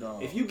real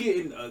dumb. If you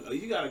getting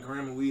you got a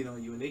gram of weed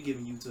on you and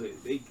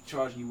they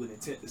charging you with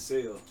intent to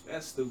sell,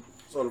 that's stupid.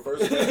 So the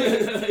first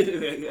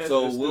thing,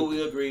 so will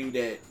we agree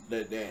that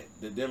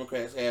the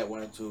Democrats had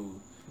one too?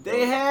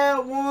 They had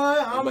one.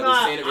 I'm but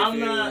not. the Senate I'm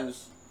not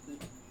refused.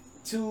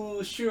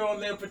 too sure on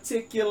their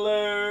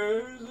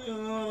particulars. You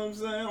know what I'm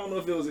saying? I don't know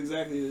if it was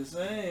exactly the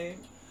same.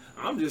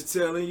 I'm just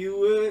telling you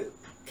what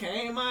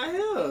came out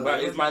here.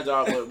 But it's my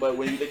job. But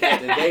when you look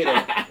at the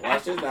data,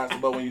 watch this now.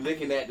 But when you're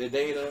looking at the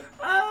data,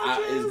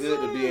 it's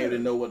good to be able to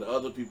know what the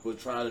other people are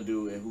trying to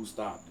do and who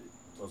stopped it.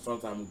 So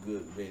sometimes it's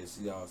good to be able to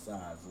see all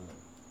sides of it.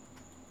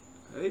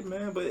 Hey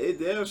man, but it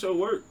damn sure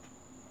work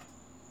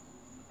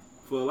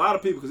for a lot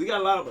of people because he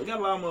got a lot of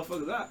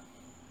motherfuckers out.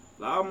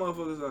 A lot of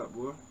motherfuckers out,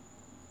 boy.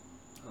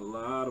 A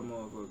lot of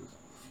motherfuckers.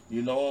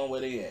 You know where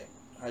they at?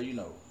 How you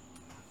know?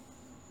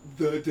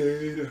 The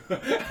data.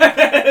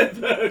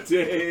 The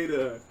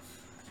data.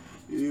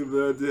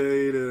 The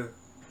data.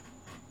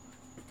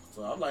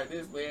 So I'm like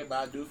this, man, but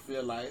I do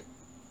feel like.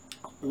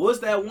 What's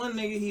that one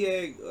nigga he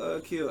had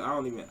killed? I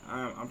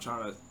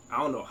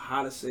don't know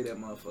how to say that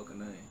motherfucker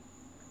name.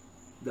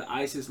 The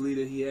ISIS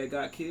leader he had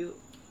got killed?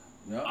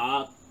 Yeah.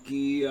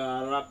 Aki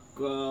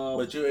Araka.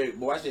 But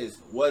watch this.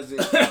 Was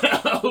it.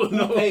 Oh,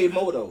 no. Who paid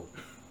more though?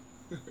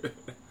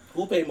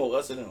 Who paid more,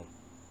 us or them?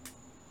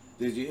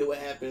 Did you hear what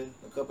happened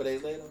a couple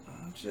days later?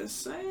 I'm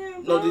just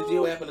saying, bro. No, did you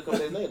hear what happened a couple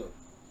days later?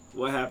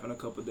 What happened a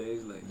couple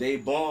days later? They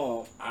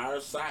bombed our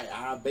site,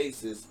 our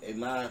bases, and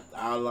not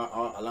a lot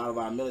of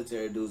our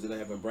military dudes that are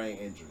having brain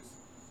injuries.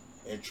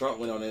 And Trump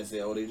went on there and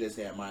said, oh, they just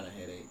had minor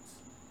headaches.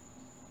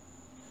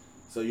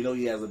 So you know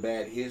he has a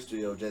bad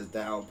history of just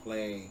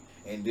downplaying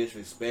and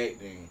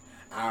disrespecting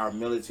our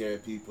military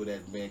people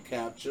that's been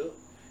captured,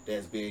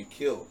 that's been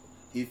killed.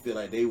 He feel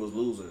like they was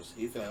losers.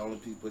 He feel like only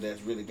people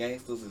that's really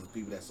gangsters is the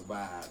people that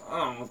survived.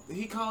 I don't think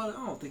he called the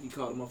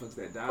motherfuckers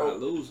that died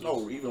losers.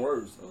 No, even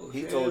worse. Oh,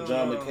 He told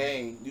John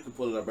McCain, you can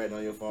pull it up right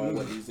on your phone,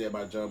 what he said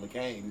about John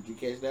McCain. Did you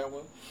catch that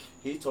one?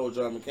 He told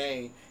John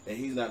McCain that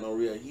he's not no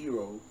real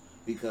hero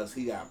because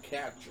he got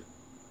captured.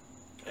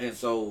 And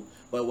so,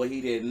 but what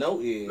he didn't know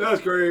is... That's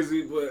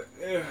crazy, but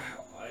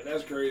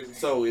that's crazy.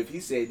 So if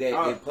he said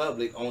that in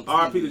public on TV...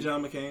 R.I.P. to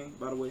John McCain,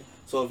 by the way.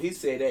 So if he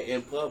said that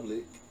in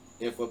public,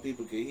 and for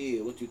people could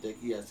hear, what you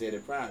think he had said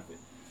in private?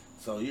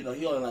 So, you know,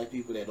 he only like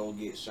people that don't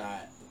get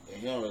shot,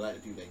 and he only like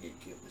the people that get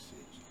killed and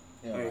shit.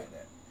 He don't like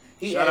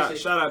that.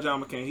 Shout out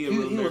John McCain. He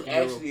was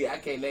actually, I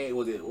can't name,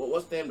 what's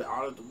the name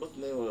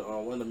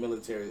of one of the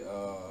military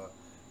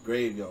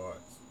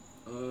graveyards?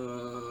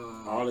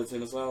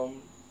 Arlington or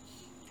something?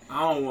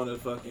 I don't want to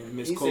fucking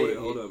misquote it.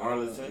 Hold up.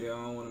 Arlington? Yeah,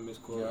 I don't want to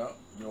misquote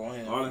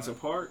it. Arlington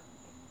Park?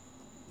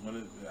 I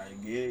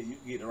get it. You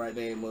can get the right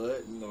name of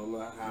it. You know,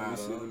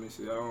 let me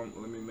see.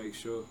 Let me make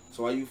sure.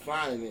 So while you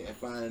finding it and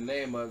finding the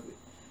name of it,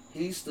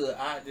 he stood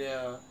out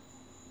there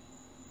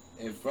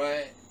in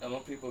front of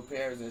them people's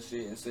parents and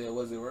shit and said,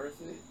 was it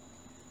worth it?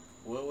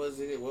 What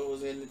was it? What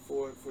was in it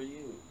for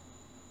you?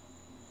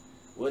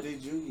 What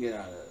did you get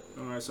out of it?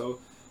 All right, so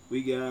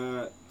we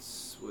got...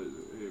 What is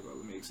it? Here we go.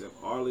 Let me accept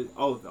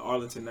the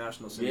Arlington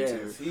National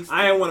Cemetery. Yes,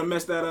 I didn't want to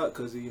mess that up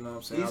because, you know what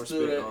I'm saying,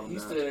 he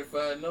stood in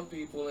front of them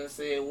people and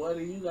said, what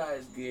are you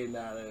guys getting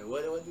out of it?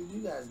 What did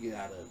you guys get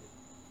out of it?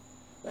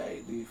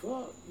 Like, the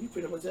fuck? You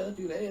pretty much telling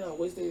people they don't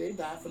waste they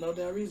died for no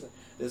damn reason.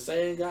 The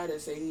same guy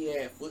that said he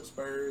had foot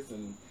spurs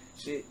and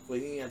shit, but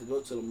he didn't have to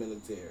go to the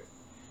military.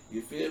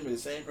 You feel me? The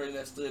same person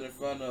that stood in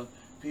front of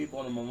people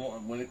on the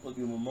memorial, when they put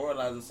you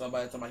memorializing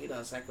somebody, talking about he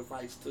done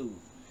sacrificed too.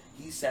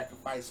 He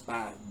sacrificed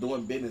by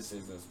doing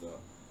businesses and stuff.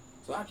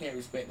 So I can't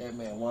respect that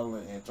man one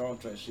and don't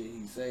trust shit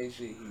he say,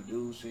 shit he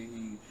do, shit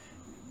he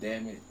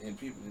damn it, and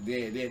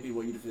then people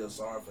want you to feel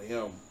sorry for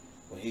him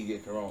when he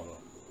get corona.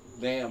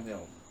 Damn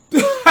him.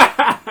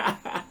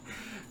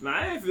 Nah,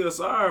 I ain't feel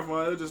sorry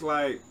for him. It was just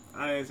like,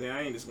 I ain't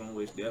just gonna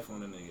wish death on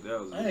the nigga. That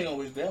was I ain't gonna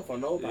wish death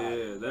on nobody.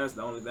 Yeah, that's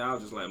the only thing. I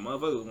was just like,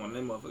 motherfuckers want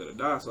them motherfucker to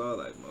die. So I was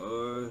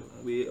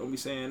like, don't be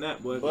saying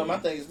that, boy. But my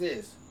thing is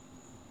this.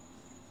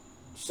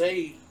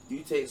 Say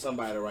you take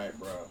somebody, right,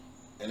 bro,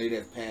 and they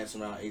just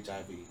passing around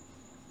HIV.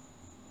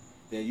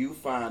 Then you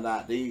find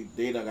out they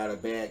done got a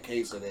bad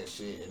case of that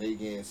shit and they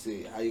getting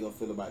sick. How you gonna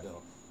feel about them?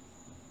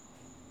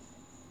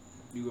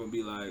 You gonna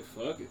be like,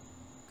 fuck it.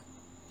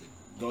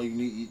 Don't you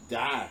need to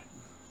die?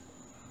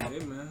 Hey,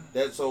 man.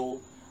 That's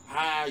so.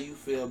 How you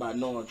feel about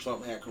knowing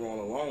Trump had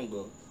corona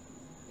longer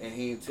and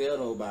he didn't tell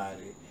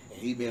nobody and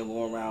he been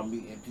going around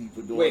meeting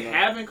people doing Wait,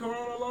 having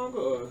corona longer?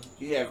 Or?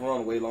 He had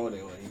corona way longer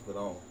than what he put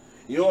on.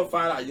 You don't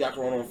find out you got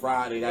corona on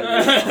Friday, got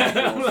on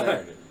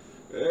Saturday.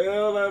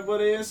 Hell, like, but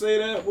they didn't say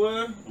that,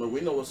 boy. But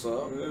we know what's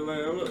up.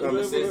 Like,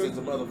 Common sense is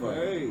a motherfucker.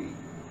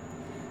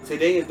 Hey.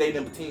 Today is day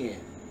number 10.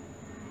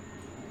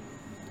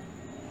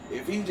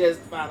 If he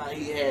just found out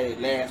he had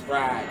it last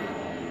Friday,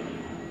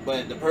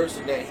 but the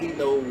person that he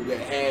knows that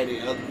had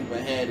it, other people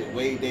had it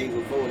way days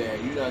before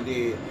that, you done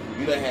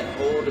had a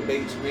whole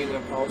debate screaming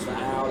across the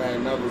aisle at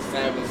another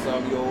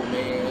 7-some-year-old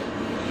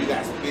man. You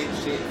got some big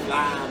shit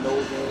flying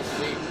over and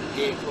shit,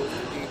 getting close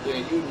to people,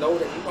 and you know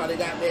that you probably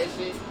got that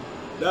shit.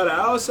 Now the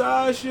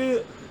outside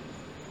shit,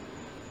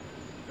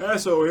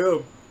 that's on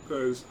him.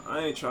 Cause I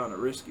ain't trying to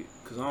risk it.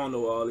 Cause I don't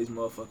know where all these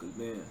motherfuckers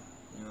been.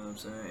 You know what I'm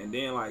saying? And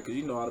then like, cause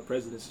you know all the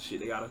presidents and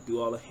shit, they gotta do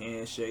all the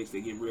handshakes.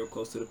 They get real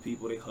close to the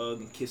people. They hug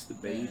and kiss the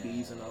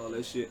babies and all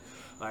that shit.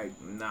 Like,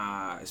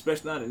 nah,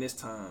 especially not in this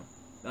time.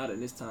 Not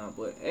in this time.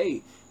 But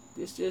hey,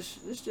 this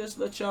just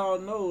let y'all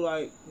know,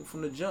 like,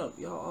 from the jump,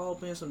 y'all all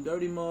been some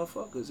dirty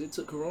motherfuckers. It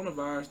took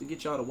coronavirus to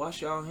get y'all to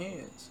wash y'all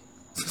hands.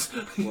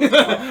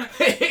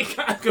 It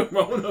got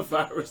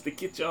coronavirus to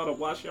get y'all to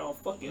wash y'all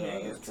fucking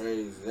hands. That's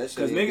crazy.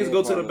 Because niggas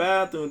go to the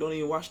bathroom, don't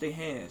even wash their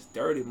hands.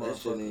 Dirty motherfuckers. That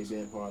shit ain't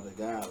been part of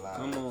the guidelines.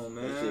 Come on,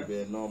 man. That shit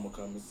been normal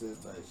common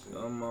sense type shit.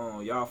 Come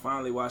on. Y'all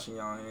finally washing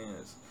y'all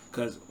hands.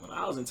 Because when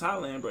I was in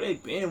Thailand, bro, they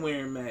been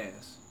wearing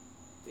masks.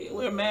 They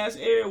wear masks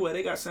everywhere.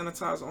 They got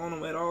sanitizer on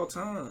them at all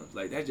times.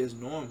 Like, that's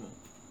just normal.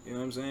 You know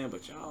what I'm saying?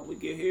 But y'all, we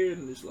get here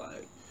and it's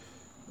like,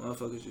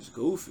 motherfuckers just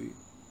goofy. You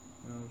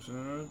know what I'm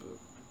saying? But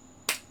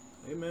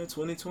hey man,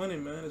 2020,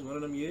 man, is one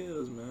of them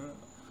years, man.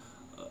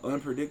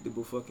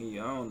 Unpredictable fucking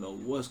year. I don't know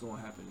what's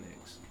gonna happen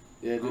next.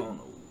 Yeah, I don't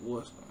know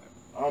what's gonna happen.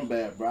 I'm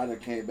bad, bro. I done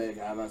came back.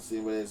 I done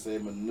seen what they say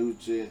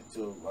Mnuchin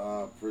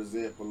to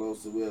present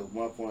Pelosi with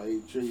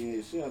 1.8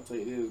 trillion. She don't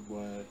take this,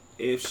 boy.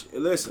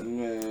 Listen,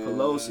 man,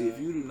 Pelosi, if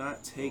you do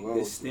not take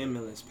this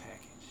stimulus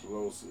package,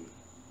 Pelosi,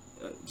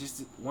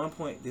 just 1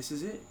 point. This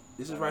is it.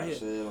 This is right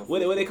here.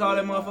 What they call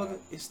that motherfucker?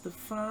 It's the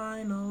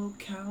final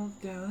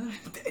countdown.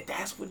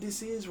 That's what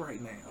this is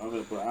right now.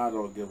 I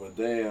don't give a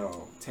damn.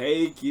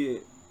 Take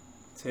it.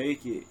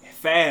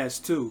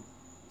 Fast too.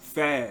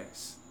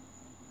 Fast.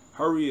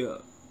 Hurry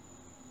up.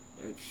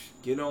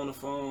 Get on the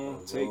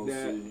phone. Take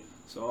that.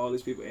 So all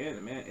these people,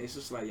 and man, it's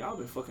just like y'all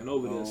been fucking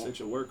over the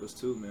essential workers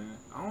too, man.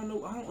 I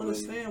don't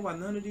understand why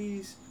none of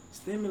these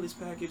stimulus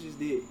packages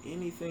did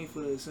anything for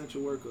the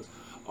essential workers.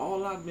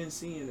 All I've been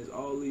seeing is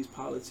all these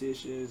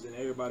politicians and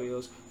everybody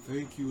else.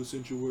 Thank you,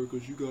 essential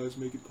workers. You guys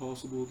make it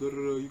possible.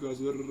 You guys,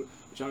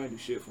 but y'all ain't do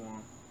shit for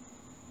them.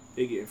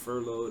 They getting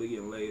furloughed. They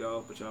getting laid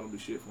off, but y'all don't do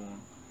shit for them.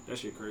 That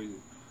shit crazy.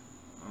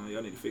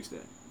 Y'all need to fix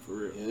that for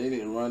real. Yeah, they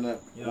need to run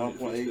up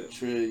 1.8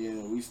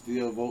 trillion. We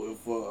still voting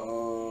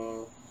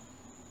for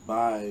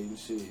Biden.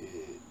 Shit.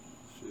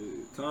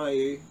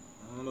 Kanye.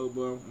 I don't know,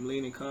 bro. I'm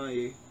leaning Kanye.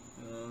 You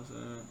know what I'm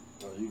saying?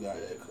 Oh, you got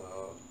that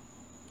call.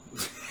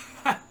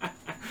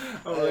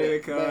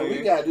 Man,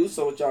 we gotta do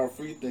something with y'all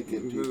free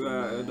thinking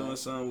people. Doing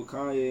something with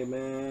Kanye,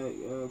 man.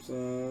 You know what I'm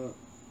saying?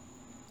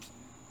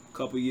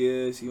 Couple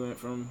years, he went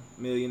from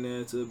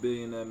millionaire to a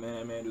billionaire,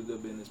 man. Man, do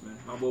good business, man.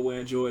 My boy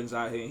wearing Jordans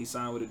out here, and he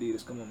signed with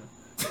Adidas. Come on, man.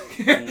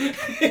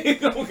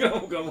 Come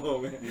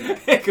on,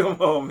 man.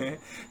 Come on, man.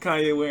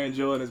 Kanye wearing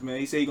Jordans, man.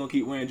 He said he gonna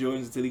keep wearing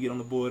Jordans until he get on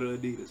the board of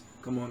Adidas.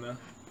 Come on now.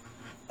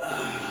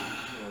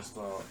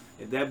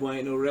 If that boy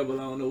ain't no rebel,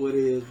 I don't know what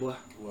it is, boy.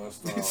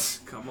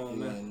 Come on,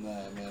 man.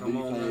 Man. Come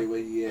on, man. Where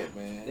he at,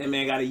 man? That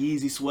man got a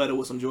Yeezy sweater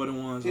with some Jordan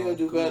 1s. He'll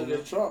do better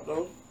than Trump,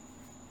 though.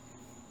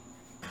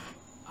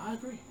 I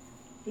agree.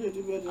 He'll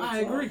do better than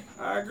Trump.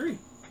 I agree.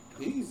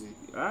 Easy.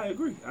 I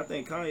agree. I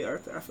think Kanye,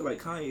 I feel like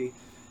Kanye, you know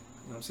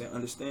what I'm saying,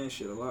 understands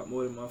shit a lot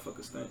more than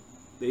motherfuckers think.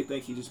 They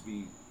think he just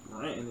be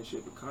ranting and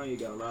shit, but Kanye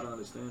got a lot of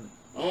understanding.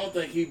 I don't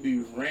think he be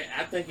rant.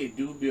 I think he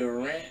do be a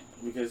rant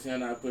because he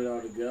and I put it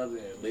all together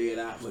and lay it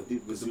out for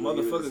people. Because the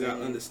motherfucker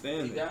got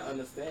understanding. He got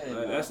understanding.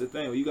 Like, that's the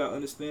thing. When you got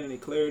understanding and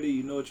clarity,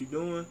 you know what you're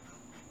doing.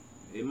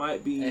 It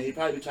might be, and he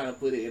probably be trying to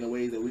put it in a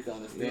way that we can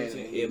understand.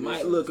 You know it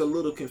might look a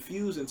little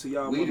confusing to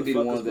y'all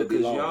motherfuckers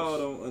because y'all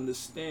don't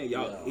understand.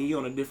 Y'all, he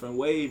on a different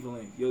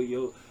wavelength.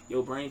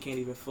 Your brain can't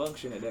even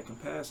function at that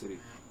capacity.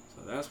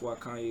 So that's why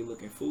Kanye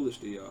looking foolish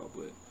to y'all.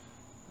 But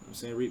I'm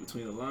saying, read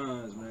between the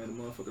lines, man.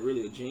 The motherfucker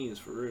really a genius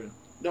for real.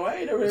 No, I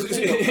ain't never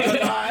really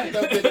I ain't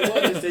never been the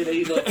one to say that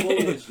he's a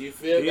foolish. You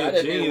feel me? I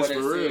didn't mean what I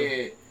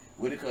said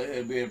When it comes to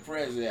him being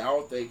president, I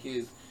don't think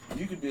you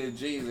could be a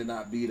genius and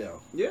not be there.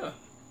 Yeah,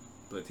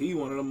 but he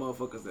one of them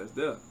motherfuckers that's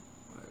there.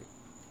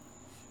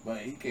 But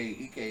he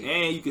can't.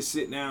 And you can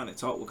sit down and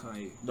talk with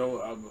Kanye.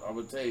 No, I'm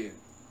gonna tell you.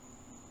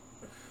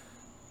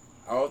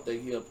 I don't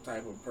think he a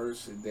type of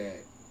person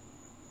that,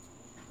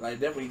 like,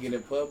 that when he get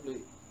in public,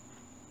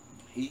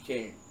 he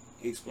can't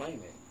explain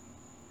it.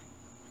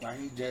 Like,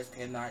 he just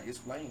cannot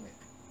explain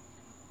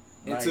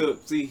it. Like,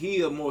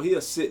 he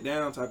a sit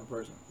down type of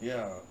person.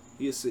 Yeah.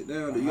 He'll sit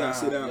down. You gotta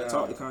sit down and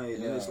talk to Kanye,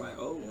 and then it's like,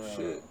 oh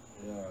shit.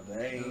 Yeah,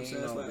 they ain't. You know what I'm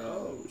saying? It's like,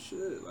 oh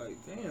shit, like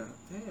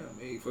damn,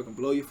 hey, fucking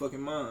blow your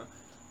fucking mind.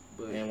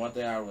 But and one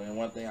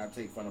thing I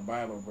take from the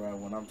Bible, bro,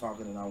 when I'm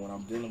talking and when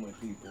I'm dealing with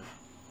people,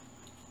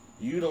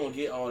 you don't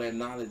get all that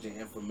knowledge and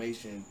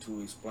information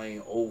to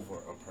explain over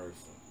a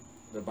person.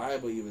 The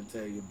Bible even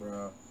tell you,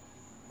 bro,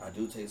 I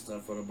do take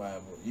stuff from the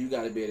Bible. You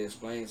got to be able to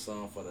explain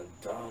something for the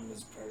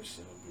dumbest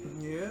person.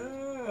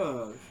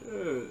 Yeah,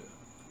 sure.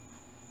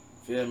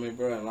 Feel me,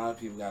 bro? A lot of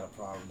people got a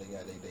problem.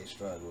 They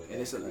struggle with it.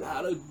 And it's a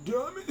lot of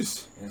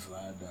dummies. It's a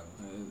lot of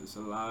dummies. It's a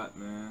lot,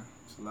 man.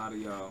 It's a lot of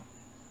y'all.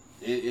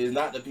 It's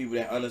not the people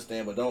that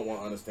understand but don't want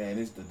to understand.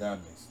 It's the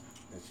dummies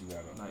that you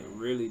gotta like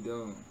really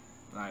dumb.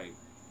 Like,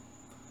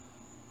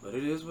 but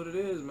it is what it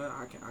is, man.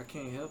 I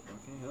can't help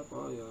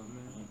all y'all,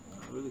 man.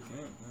 I really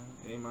can't, man.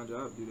 It ain't my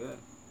job to do that. You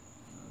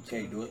know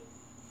can't do it.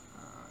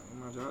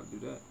 Ain't my job to do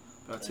that.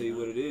 But I'll tell you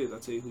what it is. I'll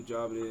tell you whose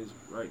job it is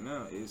right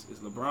now. It's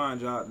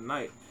LeBron's job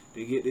tonight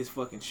to get this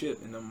fucking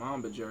chip in the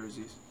Mamba jerseys.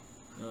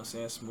 You know what I'm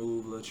saying?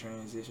 Smooth little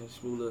transition,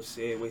 smooth little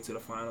segue to the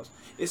finals.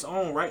 It's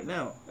on right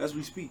now as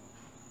we speak.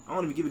 I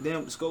don't even give a damn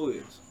what the score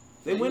is.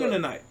 They winning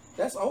tonight.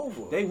 That's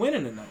over. They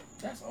winning tonight.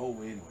 That's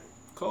over anyway.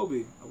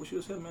 Kobe, I wish you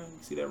was here, man. You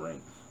can see that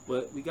ring.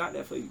 But we got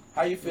that for you.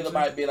 How you feel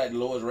about it being like the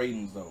lowest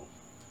ratings, though?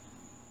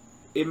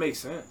 It makes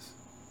sense.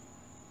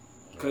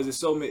 Because it's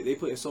so many, they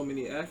put in so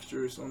many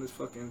extras on this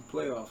fucking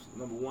playoffs.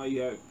 Number one,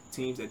 you have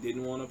teams that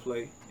didn't want to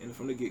play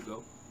from the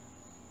get-go.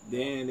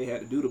 Then they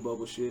had to do the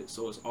bubble shit,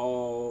 so it's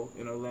all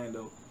in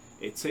Orlando.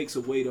 It takes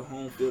away the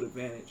home field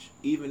advantage.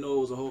 Even though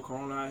it was a whole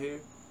corona out here,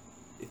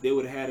 if they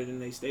would have had it in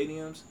their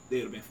stadiums,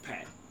 they'd have been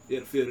packed. They'd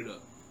have filled it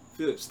up.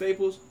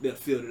 Staples, they'd have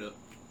filled it up.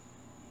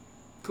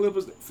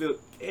 Clippers,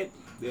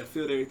 they'd have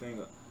filled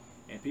everything up.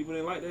 And people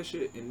didn't like that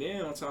shit. And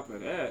then on top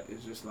of that,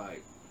 it's just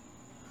like,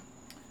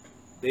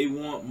 they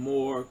want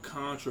more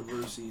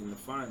controversy in the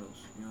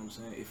finals. You know what I'm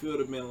saying? If it would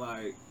have been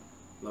like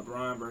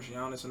LeBron versus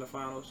Giannis in the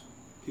finals,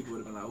 people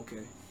would have been like,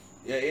 okay.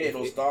 Yeah, it ain't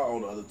no star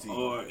on the other team.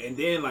 And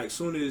then like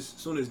soon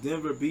as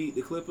Denver beat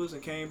the Clippers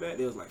and came back,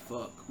 they was like,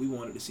 fuck, we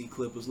wanted to see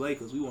Clippers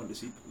Lakers. We wanted to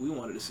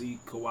see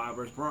Kawhi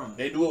versus Bron.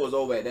 They knew it was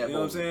over at that point. You know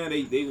what I'm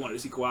saying? They wanted to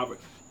see Kawhi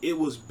versus. It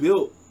was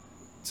built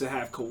to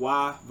have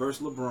Kawhi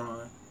versus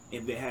LeBron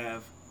and then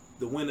have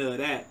the winner of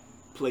that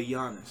play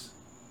Giannis.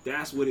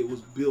 That's what it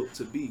was built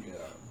to be. Yeah.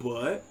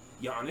 But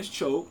Giannis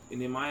choked,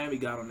 and then Miami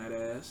got on that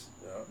ass.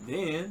 Yeah.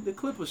 Then the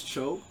Clippers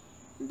choked,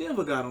 and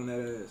Denver got on that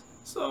ass.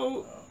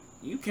 So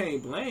you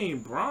can't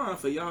blame Bron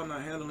for y'all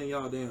not handling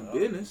y'all damn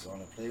business.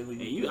 And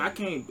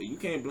you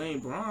can't blame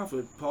Bron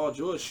for Paul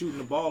George shooting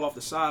the ball off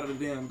the side of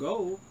the damn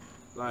goal,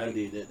 like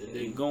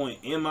and going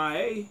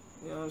MIA.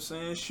 You know what I'm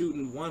saying?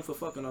 Shooting 1 for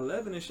fucking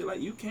 11 and shit. Like,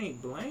 you can't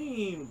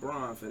blame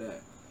Bron for that.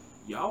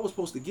 Y'all was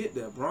supposed to get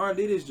there. Bron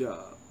did his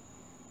job.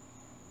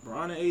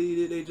 Bron and AD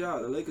did their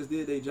job. The Lakers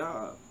did their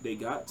job. They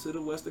got to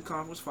the Western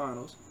Conference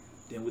Finals.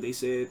 Then when they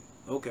said,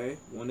 okay,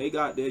 when they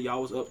got there,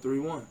 y'all was up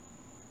 3-1.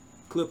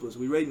 Clippers,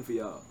 we waiting for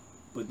y'all.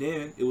 But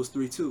then it was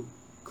 3-2.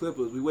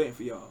 Clippers, we waiting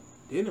for y'all.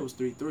 Then it was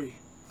 3-3.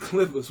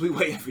 Clippers, we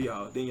waiting for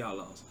y'all. Then y'all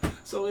lost.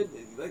 So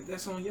like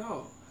that's on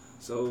y'all.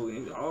 So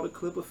and all the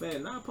Clipper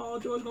fans, now Paul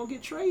George gonna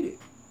get traded.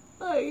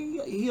 Like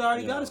he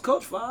already got his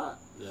coach fired.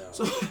 Yeah.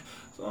 So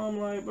I'm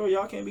like, bro,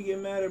 y'all can't be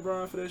getting mad at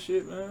Bron for that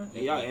shit, man.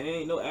 And y'all, and there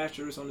ain't no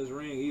asterisk on this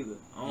ring either.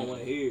 I don't want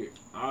to hear it.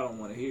 I don't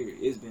want to hear it.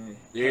 It's been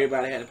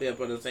everybody had to pay up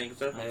for the same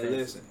circumstances. Hey,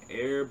 listen,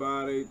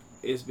 everybody.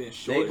 It's been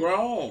short. They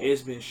grown.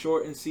 It's been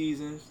shortened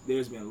seasons.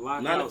 There's been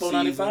lockout 94,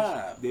 seasons.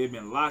 95. There've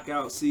been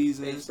lockout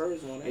seasons.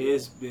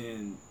 It's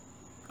been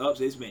ups.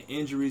 It's been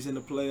injuries in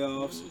the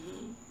playoffs.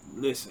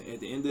 Mm-hmm. Listen,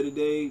 at the end of the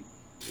day,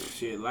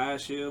 shit.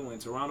 Last year when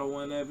Toronto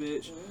won that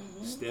bitch,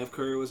 Steph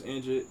Curry was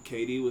injured,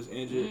 KD was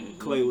injured,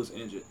 Clay was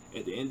injured.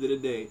 At the end of the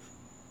day,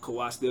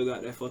 Kawhi still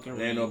got that fucking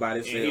ring. Ain't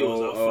nobody say he was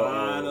a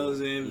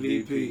Finals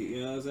MVP.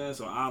 You know what I'm saying?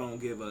 So I don't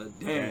give a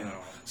damn.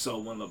 So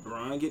when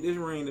LeBron get this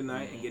ring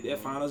tonight and get that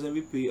Finals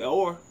MVP,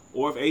 or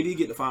if AD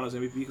get the Finals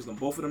MVP, because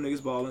both of them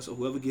niggas balling, so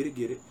whoever get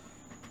it.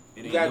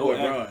 It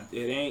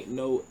ain't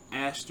no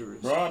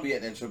asterisk. Bron be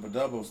at that triple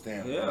double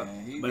standard. Yeah,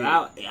 man. But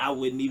I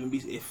wouldn't even be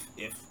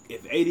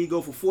if AD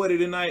go for 40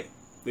 tonight,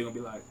 they're gonna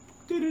be like,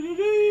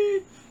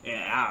 and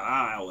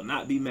I will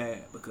not be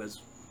mad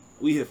because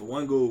we here for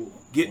one goal.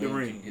 Get the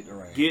ring.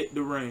 Get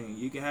the ring.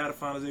 You can have the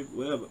Finals MVP,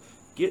 whatever.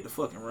 Get the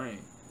fucking ring.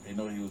 They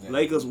know he was there.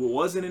 Lakers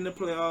wasn't in the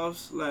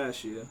playoffs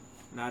last year.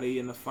 Now they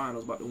in the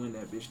finals, about to win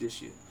that bitch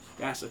this year.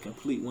 That's a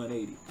complete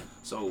 180.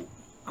 So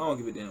I don't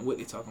give a damn what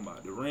they talking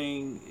about. The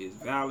ring is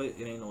valid.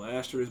 It ain't no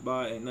asterisk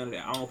by it. Ain't none of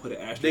that. I don't put an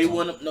asterisk. They on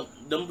want it. to. No,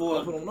 them I boys.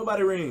 don't put on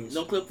nobody rings.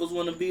 No Clippers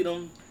want to beat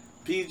them.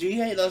 PG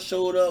ain't done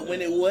showed up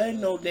when it wasn't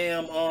no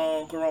damn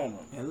Corona.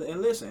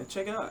 And listen,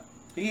 check it out.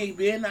 He ain't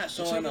been not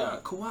Check showing it up.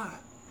 out. Kawhi,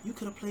 you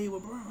could have played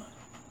with Bron.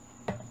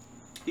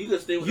 He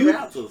could stay with You- the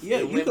Raptors. Yeah,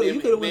 and you win- could have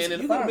win- been win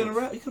in the around.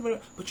 finals. You could have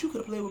been, but you could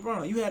have played with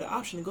Bron. You had the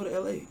option to go to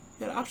LA. You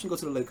had the option to go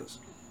to the Lakers.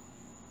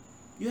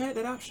 You had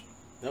that option.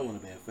 That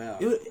wouldn't have been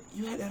foul.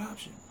 You had that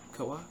option,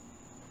 Kawhi.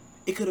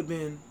 It could have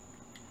been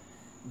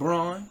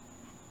Bron,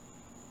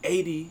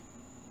 AD,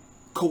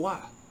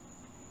 Kawhi.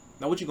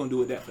 Now, what you gonna do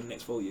with that for the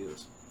next 4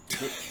 years?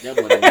 That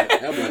boy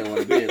don't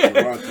want to be in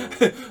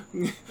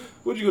Toronto.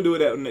 What you gonna do with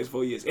that in the next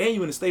 4 years? And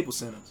you in the Staples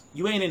Centers.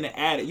 You ain't in the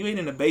attic. You ain't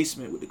in the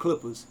basement with the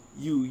Clippers.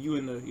 You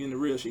in the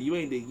real shit. You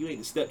ain't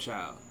the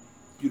stepchild.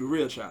 You the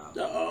real child.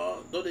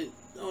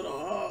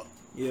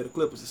 Yeah, the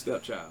Clippers the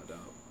stepchild, dog.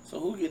 So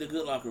who get a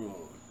good locker room?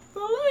 The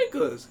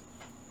Lakers.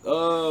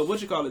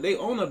 What you call it? They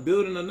own a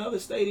building another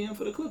stadium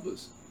for the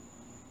Clippers.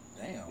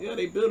 Damn. Yeah,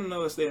 they building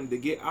another stadium to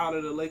get out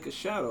of the Lakers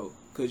shadow.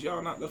 Cause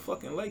y'all not the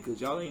fucking Lakers.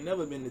 Y'all ain't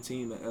never been the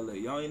team in LA.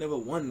 Y'all ain't never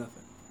won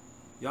nothing.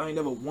 Y'all ain't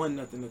never won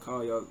nothing to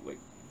call y'all like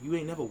you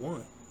ain't never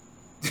won.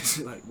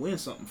 Like win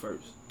something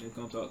first, then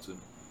come talk to me.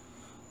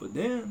 But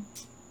then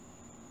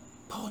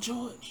Paul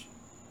George,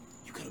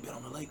 you could have been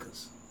on the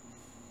Lakers.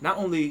 Not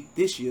only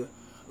this year,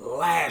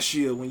 last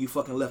year when you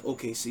fucking left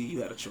OKC,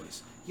 you had a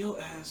choice. Your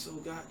ass so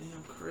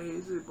goddamn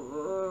crazy,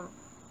 bro.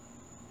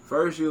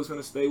 First you was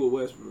gonna stay with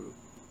Westbrook.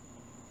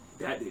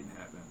 That didn't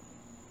happen.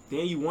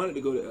 Then you wanted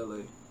to go to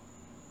LA.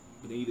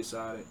 But then you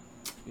decided,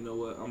 you know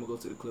what, I'm going to go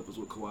to the Clippers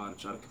with Kawhi to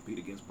try to compete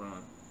against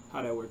Bron.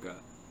 How'd that work out?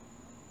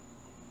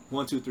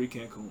 1, 2, 3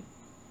 Cancun.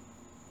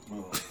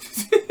 Oh.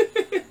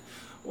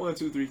 1,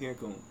 2, 3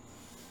 Cancun.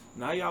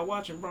 Now y'all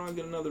watching Bron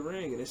get another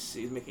ring, and it's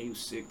making you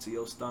sick to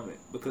your stomach.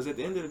 Because at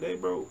the end of the day,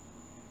 bro,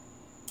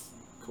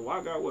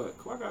 Kawhi got what?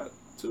 Kawhi got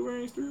 2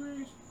 rings, 3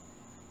 rings?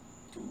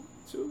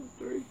 2,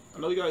 3. I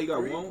know he got 3.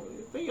 1. I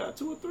think he got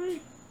 2 or 3.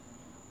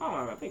 I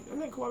don't know. I think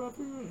Kawhi got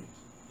 3 rings.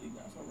 He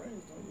got some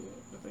rings, though.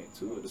 Yeah, I think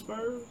 2 with the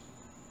Spurs.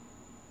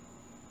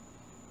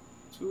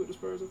 2 with the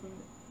Spurs, I think.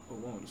 Or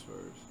 1 with the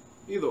Spurs.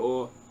 Either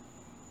or.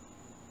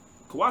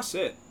 Kawhi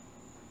set.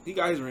 He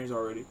got his rings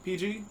already.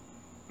 PG?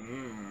 He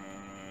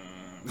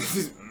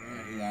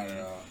got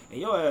it all. And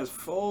your ass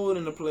fold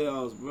in the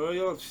playoffs, bro.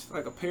 You're just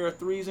like a pair of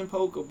threes in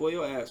poker, boy.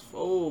 Your ass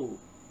fold.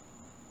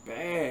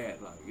 Bad.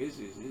 Like, it's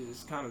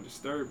just kind of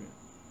disturbing.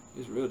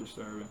 It's real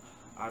disturbing.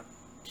 I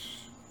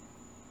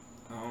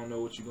don't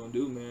know what you're going to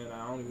do, man.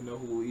 I don't even know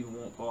who will even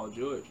want Paul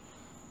George.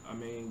 I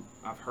mean,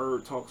 I've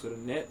heard talks of the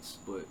Nets,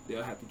 but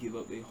they'll have to give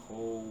up their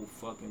whole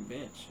fucking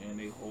bench and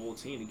their whole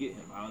team to get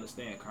him. I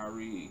understand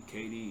Kyrie,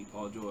 KD,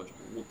 Paul George,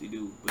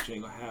 whoop-de-doo, but you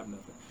ain't going to have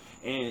nothing.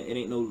 And it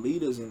ain't no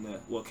leaders in there.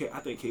 Well, I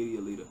think KD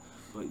a leader.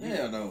 But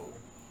Yeah, no.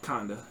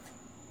 Kinda.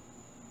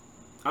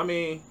 I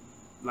mean,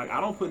 like,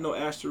 I don't put no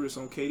asterisk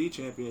on KD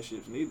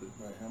championships neither.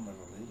 Right, I'm not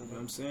gonna lead You know what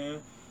I'm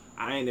saying?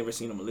 I ain't never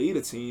seen him lead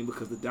a team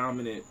because the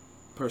dominant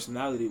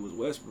personality was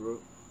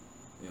Westbrook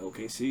in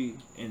OKC.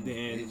 And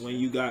then when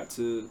you got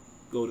to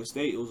go to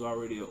state, it was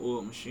already an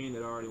old machine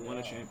that already won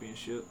a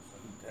championship.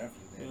 You know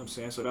what I'm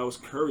saying? So that was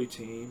Curry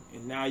team.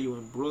 And now you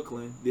in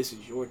Brooklyn, this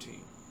is your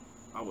team,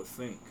 I would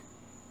think.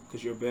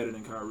 Because you're better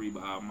than Kyrie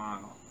by a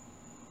mile.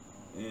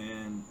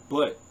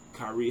 But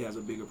Kyrie has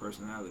a bigger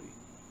personality.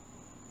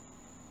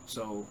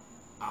 So,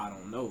 I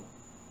don't know.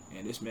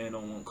 And this man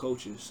don't want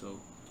coaches, so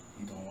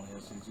He don't want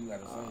his shit. You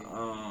gotta say.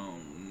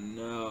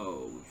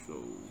 no.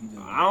 So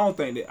I don't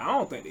think they're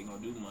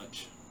gonna do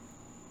much.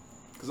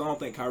 Cause I don't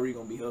think Kyrie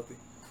gonna be healthy,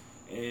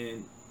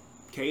 and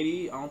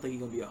KD, I don't think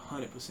he's gonna be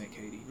 100%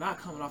 KD. Not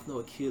coming off no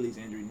Achilles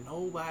injury.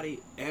 Nobody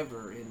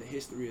ever in the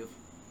history of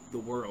the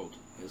world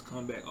has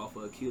come back off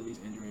of Achilles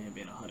injury and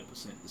been 100%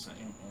 the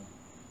same.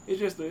 It's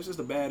just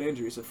a bad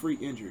injury. It's a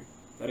freak injury.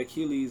 That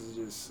Achilles is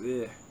just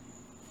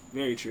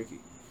very tricky.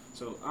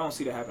 So I don't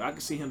see that happening. I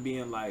can see him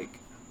being like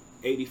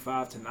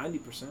 85 to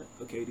 90%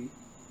 of KD,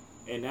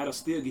 and that'll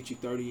still get you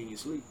 30 in your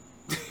sleep.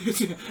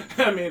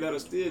 I mean, that'll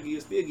still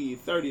give you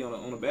 30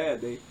 on a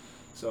bad day.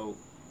 So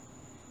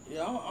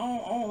Yeah,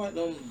 I don't like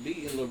them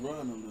beating LeBron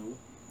them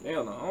though.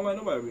 hell no, I don't like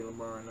nobody beating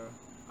LeBron now.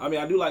 I mean,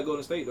 I do like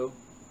Golden State though,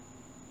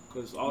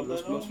 cause all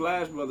those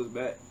Splash brothers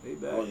back. They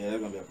back. Oh yeah,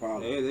 that's gonna be a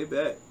problem. They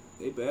back.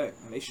 They back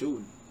and they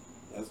shooting.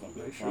 That's gonna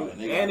be a They problem.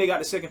 shooting. And they got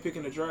the second pick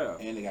in the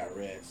draft. And they got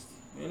rest.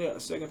 And they got the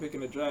second pick in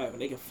the draft,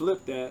 and they can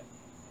flip that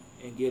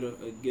and get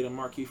a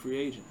marquee free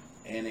agent.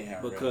 And they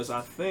have Because rest.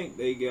 I think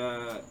they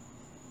got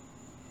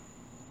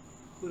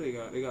who they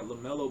got? They got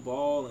LaMelo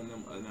Ball and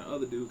that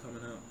other dude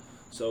coming out.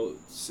 So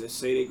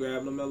say they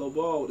grab LaMelo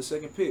Ball with the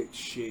second pick.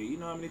 Shit, you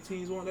know how many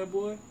teams want that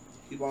boy?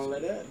 He won't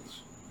let that.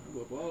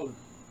 We're balling.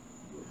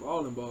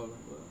 But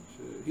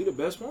shit, he the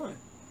best one.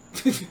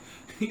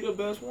 He the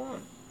best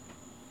one.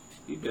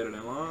 He better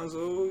than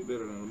Lonzo. He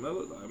better than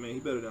LaMelo. I mean, he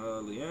better than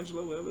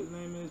LiAngelo, whatever his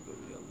name is. But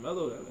yeah,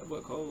 LaMelo, that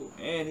boy cold.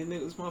 And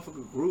this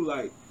motherfucker grew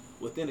like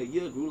within a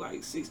year grew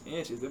like 6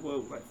 inches. That boy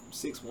was like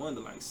 6'1" to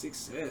like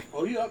 6'7".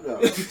 Oh, he up there.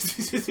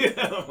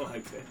 Yeah, I'm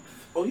like that.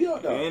 Oh, he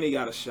up there. And he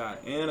got a shot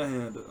and a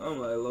handle. I'm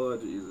like,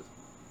 Lord Jesus.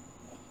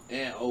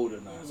 And older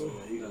now, so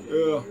he gonna get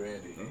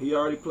ready. And he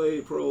already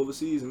played pro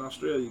overseas in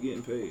Australia,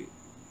 getting paid.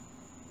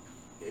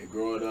 Yeah,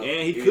 growing up.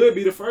 And he could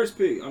be the first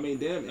pick. I mean,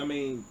 damn. I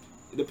mean,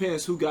 it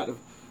depends who got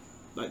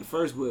the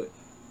first, but.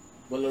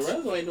 But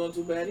Lorenzo ain't doing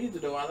too bad either,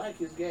 though. I like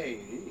his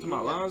game. Talking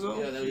about Lonzo?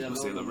 Yeah, I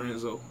say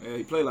Lorenzo. Yeah,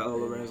 he played like a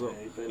Lorenzo.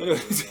 Yeah, he played Anyway.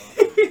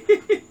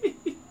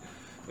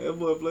 like That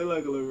boy play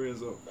like a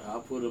Lorenzo.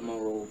 I'll put him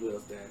on role player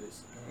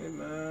status. Hey,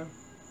 man.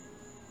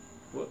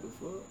 What the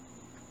fuck?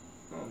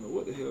 I don't know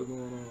what the hell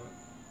going on.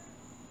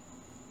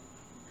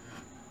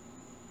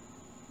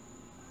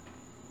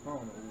 I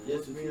don't know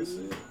what's being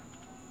said.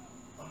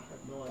 I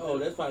have no idea. Oh,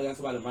 that's probably got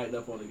somebody mic'd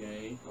up on the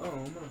game. I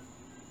don't know.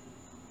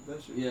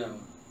 That shit. Yeah.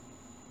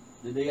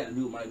 They got to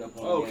do mic'd up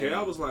on the game. Okay,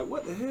 I was like,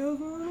 what the hell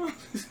going on?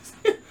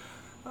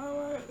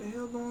 Alright, what the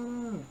hell going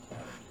on?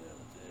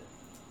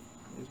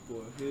 This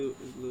boy hip,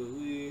 this little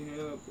weed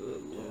hip,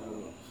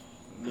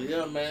 But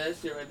yeah, man, that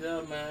shit right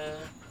there, man.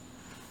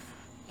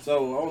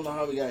 So, I don't know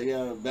how we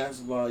got,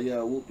 basketball,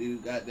 whoop you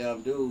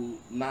goddamn dude.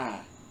 Nah.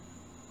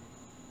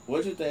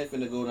 What you think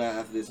finna go down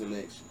after this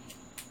election?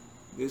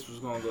 This was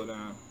gonna go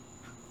down.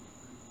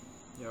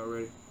 Y'all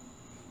ready?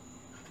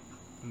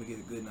 I'm gonna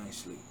get a good night's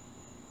sleep.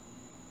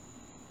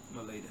 I'm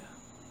gonna lay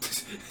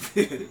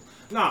down.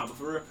 Nah, but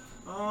for real,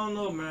 I don't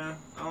know, man.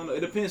 I don't know.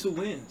 It depends who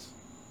wins.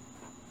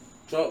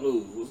 Trump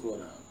lose. What's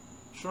going on?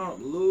 Trump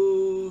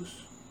lose.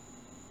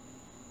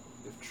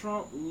 If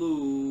Trump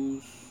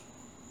lose,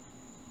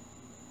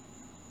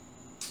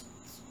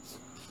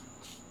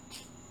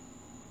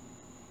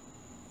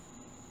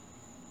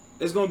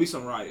 it's gonna be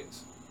some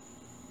riots.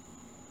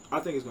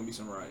 I think it's gonna be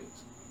some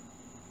riots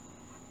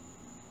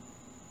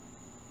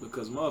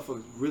because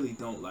motherfuckers really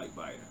don't like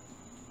Biden.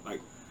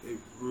 Like they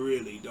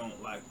really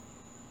don't like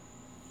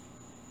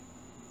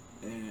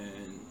him.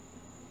 And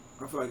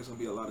I feel like it's gonna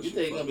be a lot of You shit.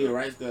 think it's gonna be a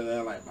rights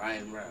there like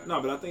Biden, right? No,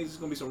 but I think it's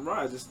gonna be some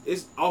riots.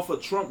 It's off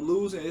of Trump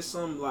losing. It's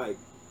some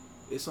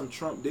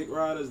Trump dick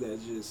riders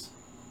that just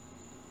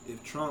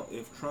if Trump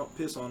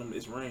piss on them,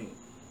 it's rain.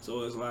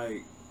 So it's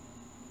like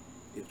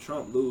if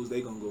Trump lose,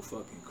 they gonna go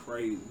fucking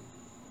crazy.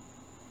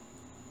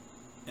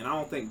 And I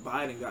don't think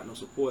Biden got no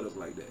supporters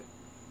like that.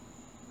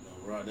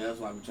 No, bro, that's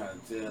what I'm trying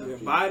to tell you.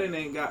 Biden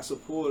ain't got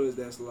supporters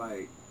that's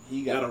like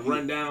he gotta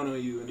run down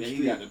on you in the street.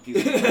 He got the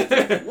people.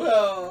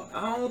 Well,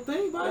 I don't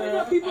think Biden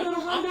got people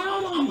that'll run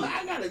down on you.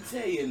 I gotta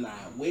tell you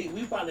now,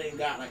 we probably ain't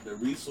got like the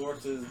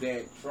resources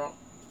that Trump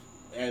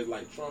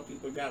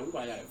people got. We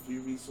probably got a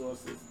few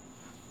resources,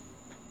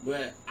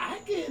 but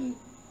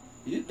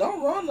you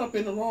don't run up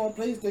in the wrong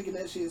place thinking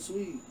that shit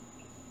sweet.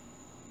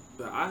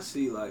 But I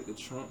see like the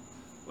Trump,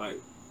 like,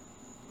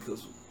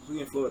 cause we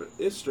in Florida,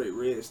 it's straight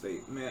red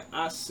state, man.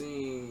 I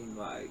seen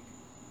like.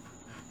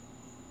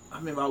 I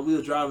remember we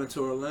were driving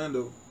to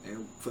Orlando,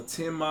 and for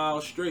 10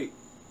 miles straight,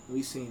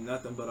 we seen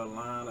nothing but a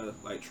line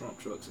of like Trump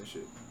trucks and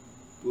shit.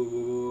 Boo,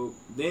 boo, boo.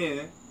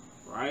 Then,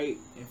 right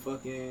in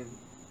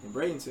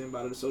Bradenton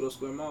by the DeSoto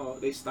Square Mall,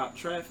 they stopped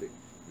traffic.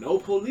 No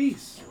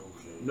police.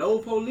 Okay. No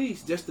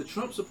police. Just the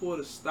Trump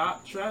supporters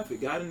stopped traffic.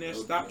 Got in there,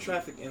 stopped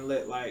traffic, and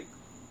let like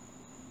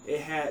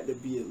it had to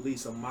be at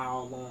least a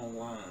mile long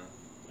line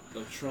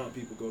of Trump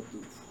people go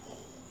through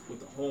with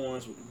the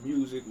horns, with the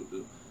music, with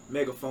the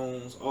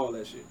megaphones, all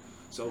that shit.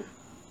 So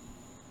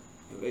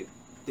they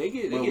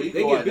get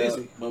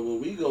busy. But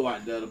when we go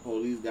out there, the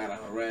police gotta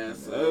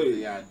harass us.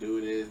 They gotta do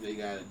this. They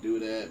gotta do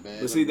that,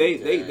 man. But see,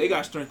 they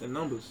got strength in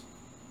numbers.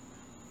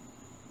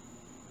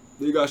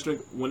 They got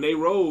strength when they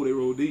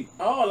roll deep.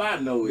 All I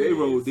know is they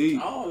roll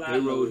deep. They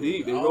roll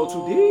deep. They roll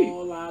too deep.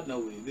 All I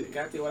know is,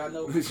 can I tell you what I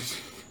know?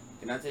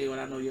 Can I tell you what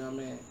I know, young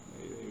man?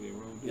 They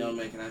roll deep. Young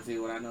man, can I tell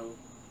you what I know?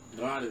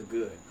 God is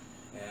good.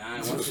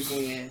 And once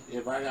again,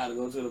 if I gotta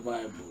go to the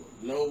Bible,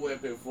 no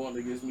weapon formed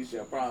against me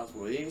shall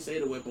prosper. He didn't say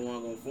the weapon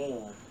wasn't gonna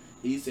form.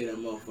 He said that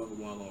motherfucker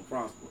wasn't gonna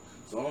prosper.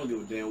 So I don't give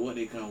a damn what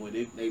they come with.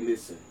 They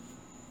listen.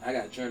 I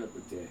got turn to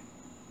protect.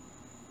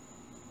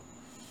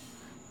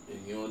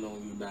 And you don't know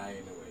when you die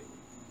anyway.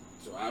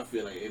 So I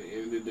feel like at the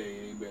end of the day,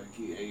 they better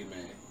keep, hey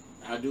man.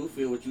 I do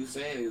feel what you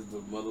saying is the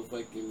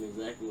motherfucking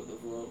exactly what the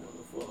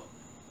fuck.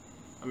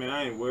 I mean,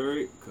 I ain't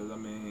worried, cause I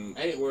mean,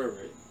 I ain't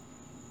worried.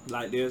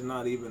 Like, there's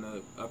not even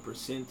a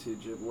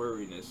percentage of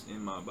worriness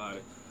in my body.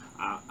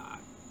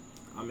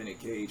 I'm in a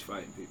cage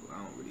fighting people.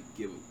 I don't really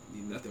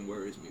nothing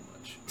worries me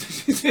much.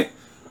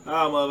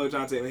 I'm motherfucker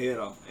trying to take my head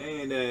off.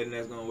 Ain't that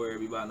that's gonna worry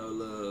me about no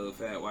little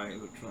fat white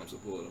Trump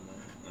supporter,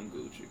 man. I'm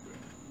Gucci, bro.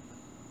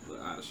 But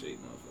out of shape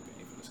motherfucker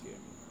ain't finna scare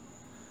me.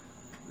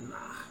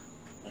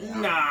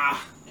 Nah.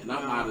 And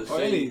I'm out of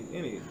shape.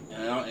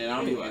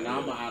 And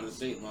I'm out of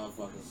shape,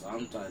 motherfucker. So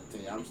I'm trying to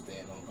tell you, I'm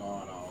staying on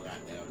guard all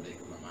goddamn day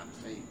because I'm out of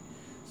shape.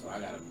 So I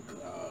gotta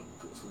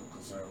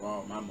conserve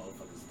all my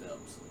motherfucking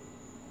steps.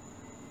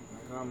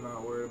 Like, I'm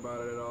not worried about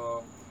it at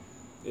all.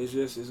 It's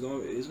just it's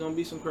gonna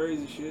be some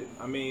crazy shit.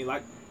 I mean,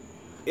 like,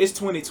 it's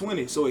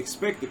 2020, so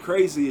expect the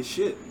craziest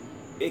shit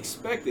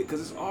expected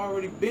because it's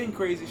already been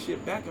crazy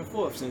shit back and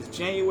forth since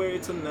January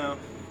till now.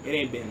 It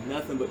ain't been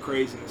nothing but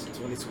craziness in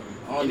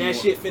 2020. And that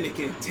shit finna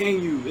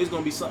continue. It's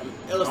gonna be something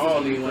else. I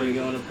don't even want to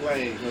get on the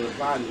plane because the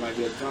pilot might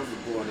be a Trump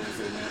supporter and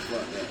say, man,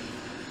 fuck that.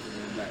 And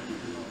then black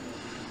people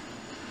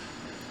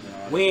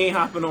on. We ain't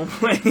hopping on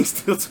planes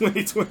till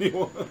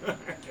 2021.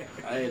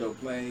 I ain't no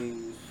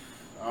planes.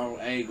 I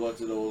ain't going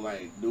to those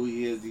like New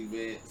Year's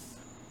events.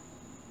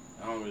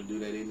 I don't really do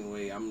that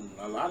anyway. I'm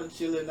a lot of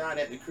chilling out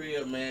at the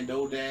crib, man.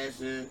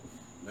 DoorDashing.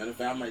 Matter of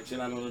fact, I might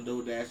chill out on the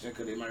DoorDashing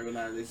because they might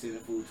realize they sending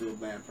food to a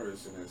black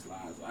person and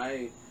slides.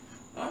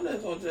 I'm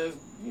just gonna just,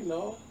 you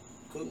know,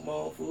 cook my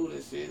own food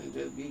and shit and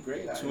just be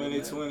great out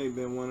 2020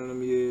 been one of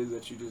them years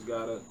that you just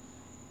gotta.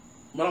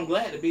 But I'm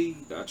glad to be.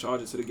 Gotta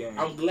charge it to the game.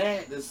 I'm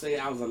glad to say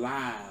I was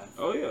alive.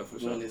 Oh yeah, for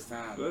sure. During this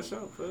time. For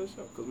sure.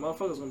 Because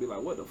motherfuckers gonna be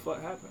like, what the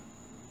fuck happened?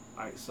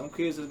 Like some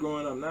kids that's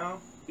growing up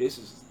now, this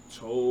is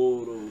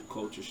total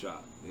culture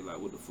shock. They like,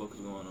 what the fuck is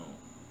going on?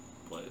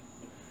 But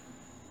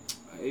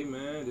hey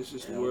man, this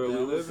is the world we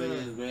live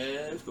in.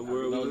 Man, it's the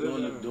world we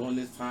live in. During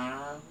this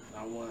time,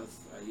 I want,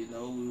 you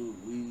know,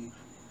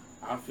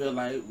 I feel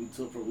like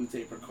we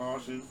take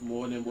precautions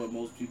more than what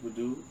most people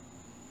do.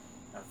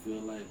 I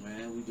feel like,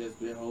 man, we just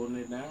been holding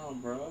it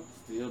down, bro.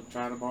 Still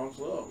trying to bounce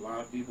up. A lot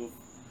of people.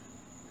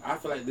 I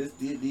feel like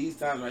these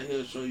times right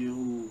here show you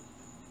who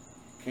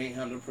can't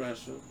handle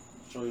pressure.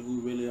 Show you who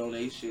really on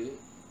their shit.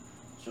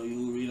 Show you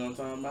who really know what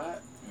I'm talking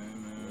about.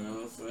 You know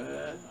what I'm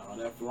saying? All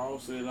that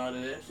flossing and all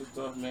that extra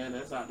stuff, man,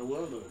 that's out the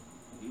window.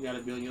 You gotta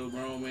be on your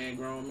grown man.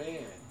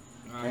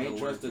 Can't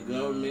trust the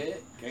government.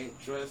 Can't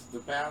trust the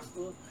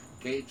pastor.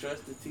 Can't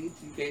trust the teacher.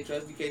 You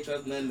can't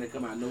trust nothing that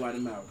come out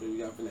nobody's mouth. Because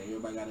you gotta feel like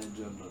everybody got an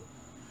agenda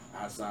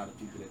outside the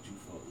people that you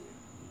fuck with.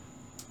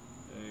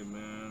 Hey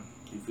man.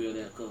 You feel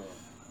that, cuz?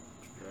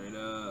 Straight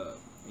up.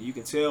 And you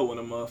can tell when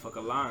a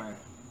motherfucker lying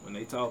when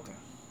they talking.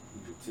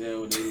 You can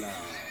tell when they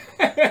lying.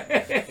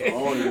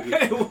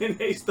 When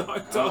they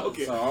start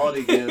talking. So all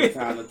they get is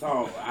time to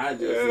talk. I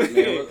just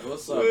say, man,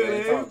 what's up, man? When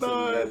they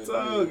start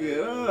talking.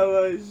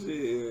 Oh, like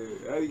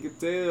shit. How you can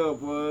tell,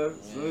 boy.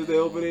 As soon as they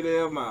open their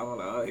damn mouth, I'm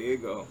like, oh, here you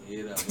go.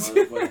 Yeah, that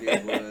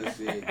motherfucking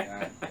bullshit.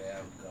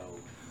 Goddamn go.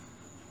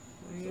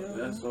 So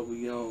that's what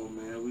we on,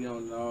 man. We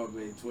on all,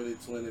 man.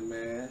 2020,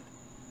 man.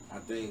 I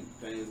think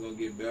things gonna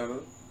get better.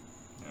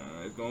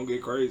 It's gonna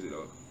get crazy,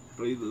 though.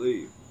 Please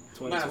believe.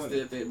 2020. I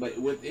still think, but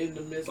within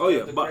the midst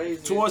of the but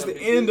crazy towards the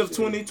end of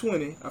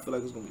 2020, I feel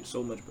like it's gonna get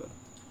so much better.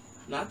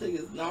 No, I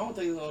don't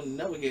think it's gonna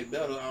never get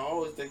better. I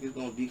always think it's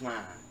gonna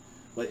decline.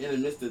 But in the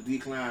midst of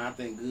decline, I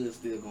think good's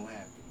still gonna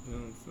happen. You know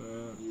what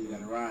I'm saying? You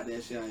gotta ride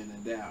that shit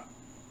in the doubt.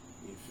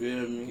 You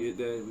feel me?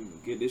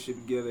 Get this shit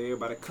together.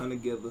 Everybody come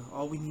together.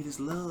 All we need is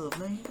love,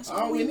 man. That's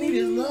all we need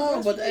is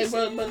love. But that's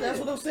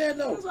what I'm saying,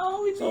 though. That's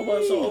all we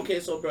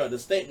need. So, bro, the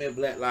statement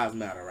Black Lives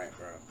Matter, right,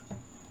 bro?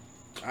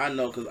 I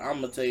know, because I'm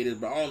going to tell you this,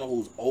 but I don't know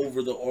who's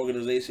over the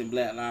organization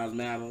Black Lives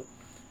Matter.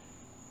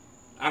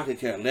 I could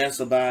care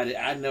less about it.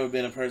 I've never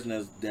been a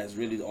person that's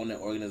really on that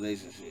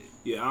organization shit.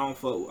 Yeah, I don't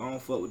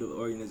fuck with the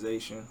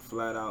organization,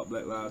 flat out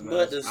Black Lives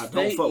Matter. But I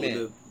don't fuck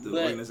with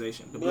the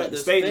organization. The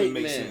statement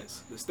makes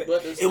sense.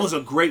 It was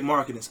a great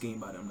marketing scheme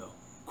by them, though.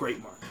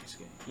 Great marketing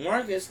scheme.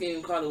 Marketing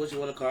scheme, call it what you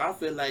want to call it. I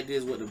feel like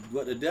this,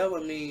 what the devil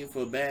mean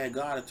for bad,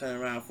 God to turn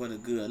around for the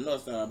good. I know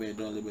I've been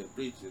doing a little bit of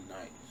preaching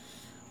tonight.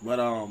 But,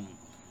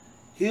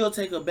 he'll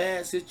take a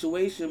bad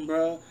situation,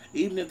 bro.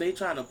 Even if they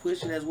trying to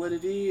push it as what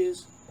it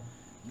is,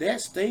 that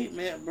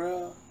statement,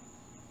 bro,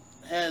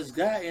 has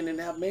gotten and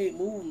have made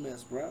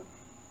movements, bro.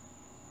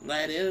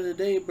 Like at the end of the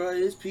day, bro,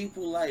 it's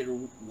people like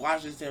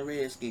Washington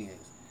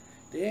Redskins.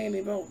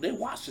 They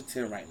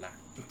Washington right now.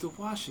 The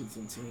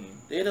Washington team.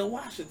 They're the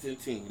Washington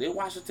team. They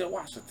Washington.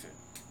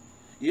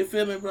 You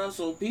feel me, bro?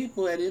 So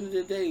people at the end of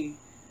the day,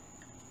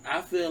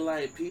 I feel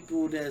like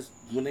people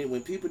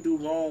when people do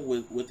wrong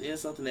within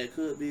something that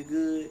could be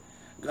good,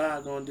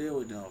 God gonna deal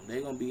with them.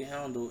 They're gonna be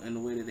handled in the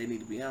way that they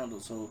need to be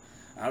handled. So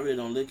I really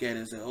don't look at it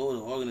and say, oh,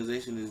 the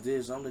organization is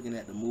this. I'm looking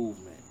at the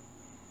movement.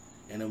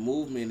 And the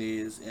movement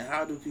is, and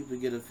how do people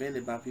get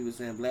offended by people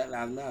saying Black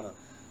Lives Matter?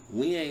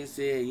 We ain't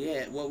said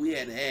yet what we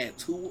had to add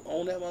to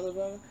on that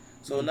motherfucker.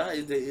 So now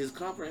is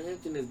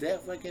comprehension is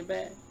that fucking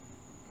bad?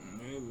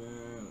 Hey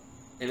man.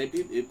 And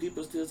if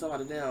people still talk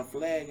about the damn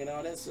flag and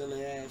all that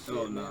silly ass shit,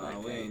 oh no,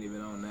 like we ain't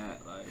even on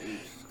that. Like,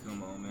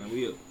 come on, man.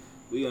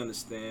 We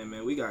understand,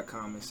 man. We got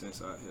common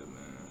sense out here,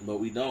 man. But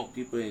we don't.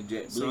 People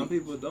inject bleach. Some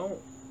people don't.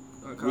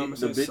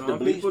 Some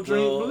bleach people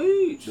drink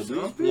bleach. The Some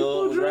bleach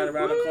people was drink right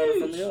around bleach. the corner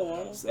from here,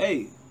 huh?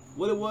 Hey,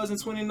 what it was in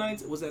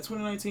 2019? Was that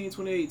 2019,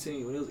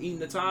 2018 when it was eating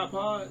the Tide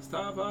Pod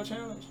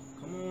challenge?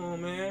 Come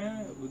on,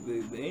 man.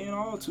 They ain't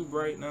all too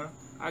bright now.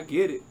 I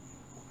get it.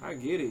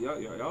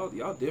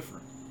 Y'all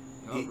different.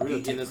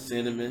 Eating the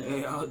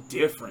cinnamon. Y'all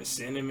different.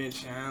 Cinnamon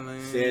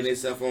challenge. Setting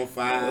itself on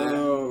fire.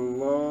 Oh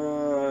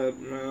Lord. like,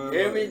 man.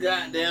 Every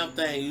goddamn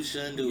thing you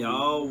shouldn't do.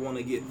 Y'all want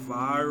to get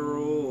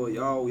viral, or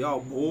y'all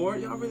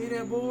bored? Y'all really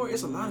that bored?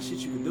 It's a lot of shit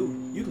you can do.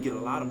 You can get a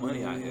lot of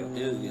money out here.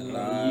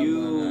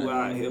 You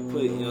out here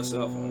putting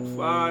yourself on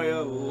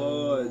fire,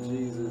 Lord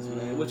Jesus,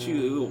 man. What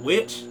you a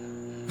witch?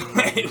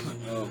 Okay.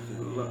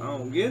 Look, I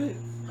don't get it.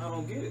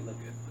 Look at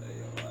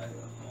that, out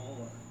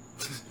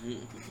here.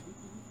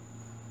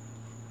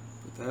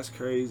 But that's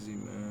crazy,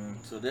 man.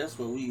 So that's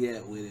where we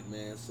at with it,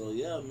 man. So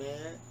yeah,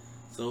 man.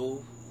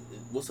 So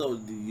what's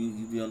up? Do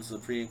you be on the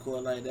Supreme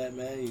Court like that,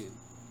 man?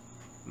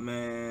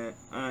 Man,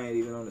 I ain't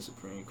even on the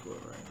Supreme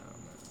Court right now,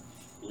 man.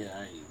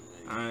 Yeah,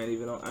 I ain't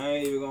even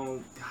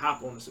gonna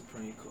hop on the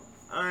Supreme Court.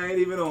 I ain't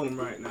even on them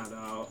right now,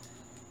 dog.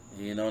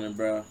 You ain't on them,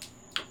 bro.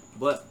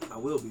 But I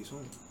will be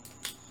soon.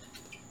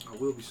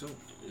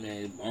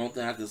 Man, the only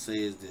thing I can say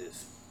is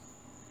this: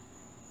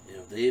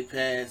 if they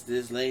pass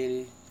this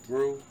lady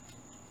through,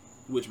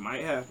 which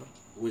might happen,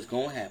 which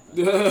gonna happen,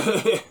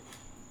 the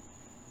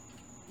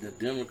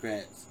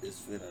Democrats is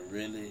finna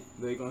really.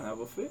 They gonna have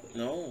a fit.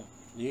 No,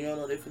 you don't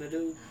know what they finna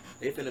do.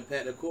 They finna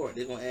pack the court.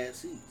 They gonna add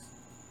seats.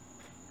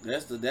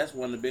 That's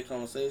one of the big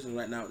conversations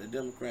right now with the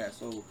Democrats.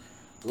 So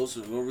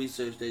go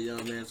research that,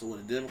 young man. So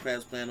what the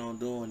Democrats plan on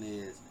doing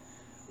is,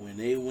 when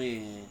they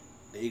win,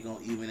 they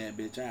gonna even that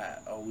bitch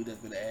out. Oh, we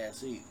just finna add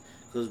seats.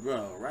 Cause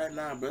bro, right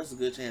now, bro, it's a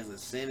good chance the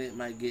Senate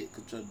might get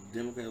control. The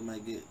Democrats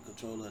might get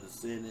control of the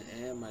Senate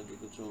and might get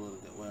control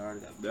of the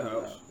already got the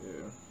House.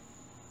 Yeah.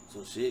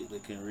 So shit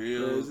looking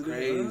real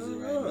crazy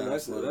right now.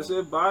 That's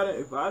it. Biden.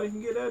 If Biden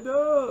can get that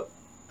dub.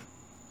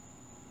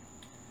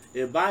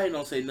 If Biden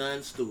don't say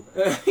nothing stupid.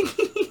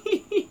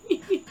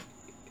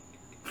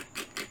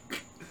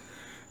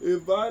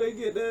 If Biden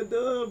get that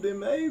dub, then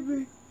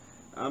maybe.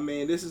 I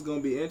mean, this is gonna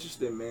be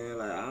interesting, man.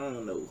 Like, I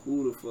don't know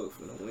who the fuck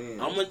finna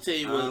win. I'm gonna tell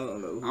you what.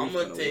 I'm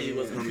gonna tell you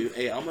what's gonna be.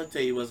 Hey, I'm gonna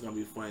tell you what's gonna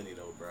be funny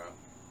though, bro.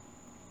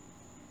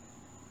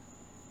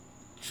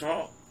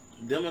 Trump,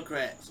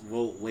 Democrats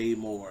vote way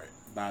more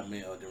by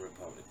mail than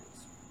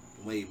Republicans.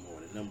 Way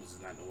more. The numbers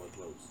is not nowhere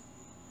close.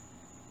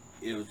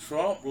 If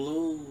Trump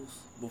lose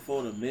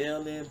before the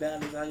mail-in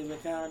ballots are even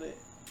counted,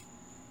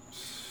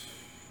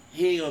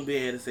 he ain't gonna be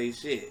able to say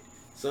shit.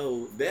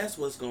 So that's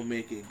what's gonna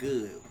make it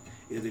good.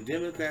 If the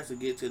Democrats will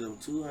get to them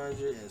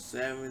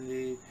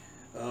 270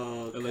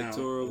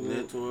 electoral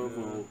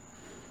vote,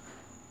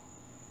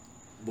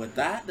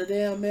 without the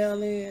damn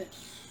mail-in,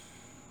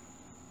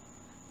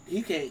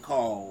 he can't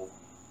call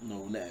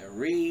nothing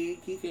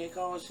rig. He can't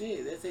call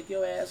shit. They take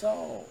your ass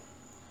home.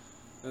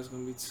 That's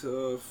gonna be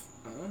tough.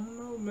 I don't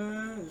know,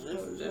 man.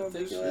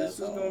 It's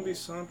gonna be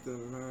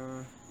something,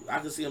 man. I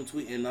can see him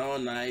tweeting all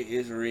night.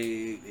 It's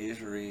rigged.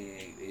 It's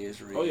rigged. It's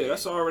rigged. Oh yeah,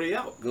 that's already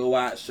out. Go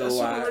out, show that's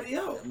out. Already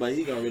out. But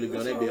he gonna really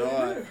go. They be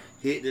hard. There.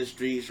 Hit the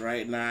streets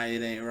right now.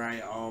 It ain't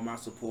right. All my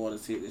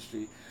supporters hit the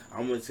street.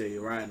 I'm gonna tell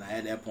you right now.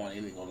 At that point, they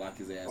ain't gonna lock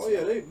his ass. Oh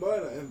yeah, they.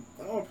 But and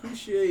I don't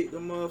appreciate the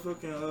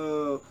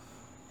motherfucking.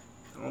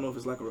 I don't know if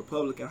it's like a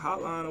Republican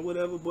hotline or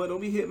whatever, boy.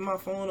 Don't be hitting my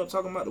phone up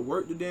talking about to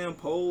work the damn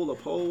poll or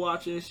poll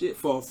watching and shit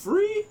for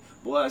free.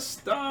 Boy,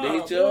 stop. They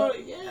hit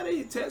boy. Yeah,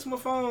 they text my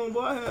phone.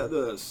 Boy, I had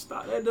to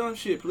stop that dumb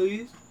shit,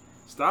 please.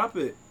 Stop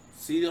it.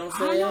 See what I'm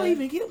How saying? y'all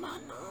even get my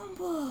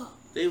number?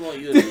 They want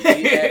you to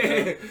be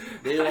active.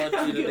 They want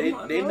you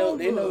to. They know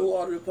who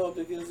all the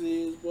Republicans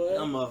is, boy.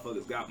 Them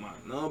motherfuckers got my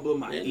number,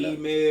 my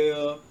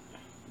email.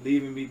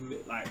 Leaving me,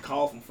 like,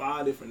 call from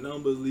 5 different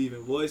numbers,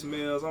 leaving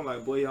voicemails. I'm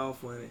like, boy, y'all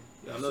funny.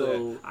 Y'all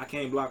know that. I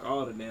can't block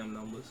all the damn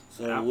numbers.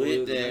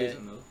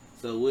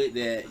 So with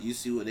that, you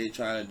see what they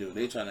trying to do.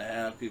 They trying to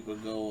have people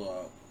go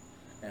up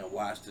and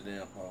watch the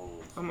damn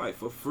polls. I'm like,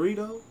 for free,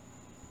 though?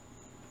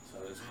 So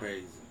it's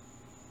crazy.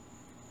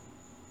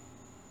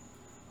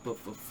 But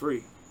for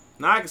free.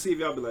 Now I can see if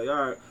y'all be like,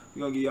 all right,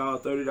 we're going to give y'all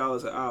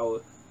 $30 an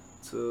hour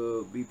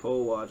to be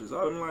poll watchers.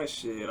 I'm like,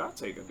 shit, I'll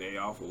take a day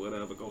off or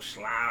whatever, go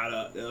slide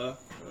up there. You know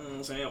what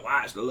I'm saying?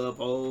 Watch the little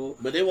poll.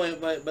 But they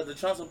won't. But the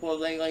Trump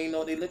supporters ain't gonna even know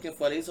what they looking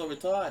for. They so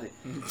retarded.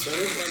 So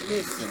it's like,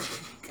 listen,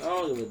 I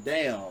don't give a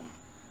damn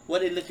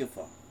what they looking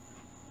for.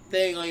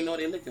 They ain't gonna even know what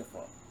they looking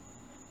for.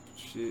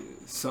 Shit,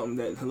 something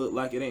that look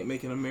like it ain't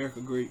making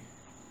America great.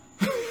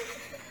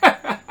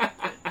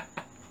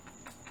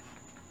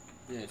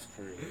 That's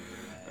crazy,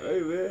 man. Hey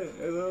man,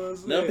 that's all I'm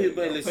saying. Them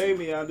people ain't listen. Pay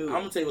me, I do. I'm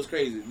gonna tell you what's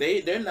crazy.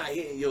 They're not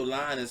hitting your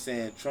line and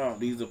saying, Trump,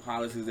 these are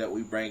policies that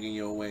we bringing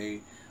your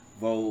way.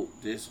 Vote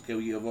this. Can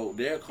we get a vote?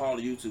 They're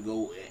calling you to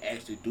go and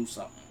actually do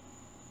something.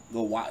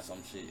 Go watch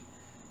some shit.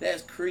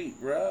 That's creep,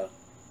 bruh.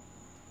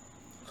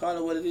 Call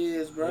it what it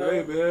is, bro.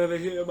 Hey man, they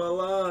hit my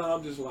line.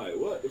 I'm just like,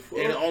 what the fuck?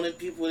 And the only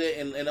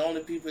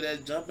people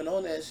that's jumping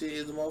on that shit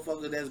is the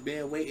motherfucker that's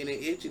been waiting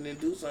and itching and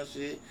do some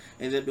shit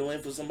and just been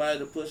waiting for somebody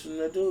to push them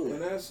to do it.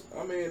 And that's,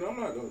 I mean, I'm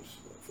not gonna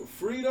for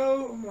free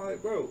though. I'm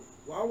like, bro,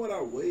 why would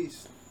I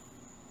waste?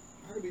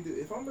 I could be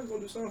if I'm just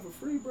gonna do something for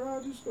free, bro.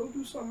 I just go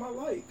do something I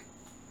like.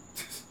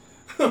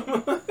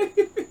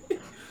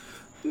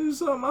 Do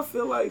something I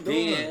feel like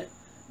doing. Then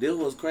this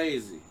was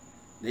crazy.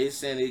 They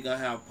saying they gonna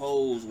have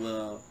polls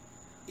where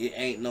it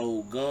ain't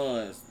no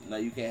guns.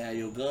 Like you can't have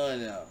your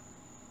gun out.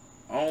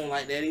 I don't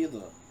like that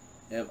either.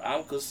 If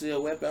I'm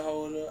concealed weapon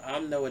holder,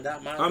 I'm there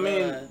without my I gun.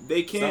 mean,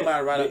 they can't.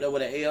 Somebody right up there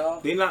with an AR.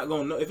 They're not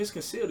gonna know if it's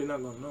concealed. They're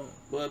not gonna know.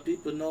 But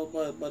people know.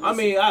 But I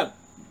mean, but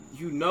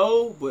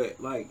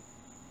like,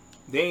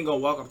 they ain't gonna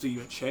walk up to you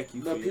and check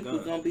you. But for your people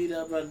gun. gonna be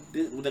there. But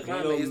the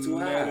climate is too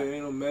high.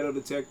 Ain't no metal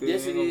detector.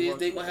 Yes, it is.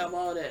 They gonna have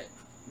all that.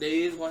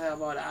 They is gonna have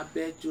all that. I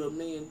bet you $1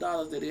 million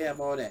that they have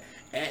all that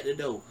at the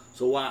door.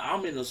 So while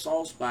I'm in the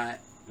soft spot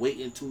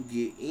waiting to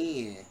get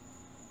in,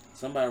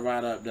 somebody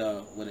right up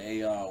there with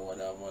an AR or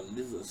whatever.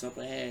 This is a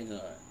simple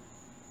handgun.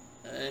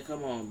 Hey,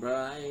 come on, bro.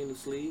 I ain't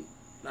asleep.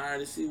 I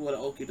already see what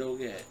an okie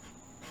doke at.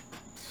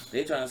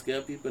 They trying to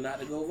scare people not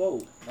to go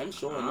vote. I'm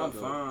sure. I'm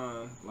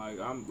fine.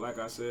 Like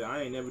I said,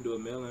 I ain't never do a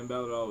mail-in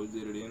ballot. I always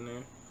did it in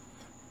there,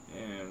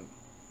 and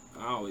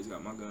I always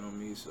got my gun on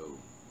me, so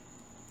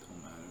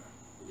don't matter.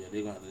 Yeah,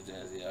 they gonna have to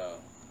jazz y'all.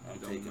 I'm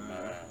taking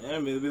mine. Yeah, I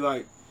mean, it'd be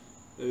like,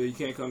 you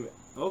can't come in.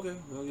 Okay,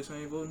 well, I guess I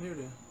ain't voting here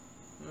then.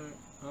 All right,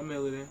 I'll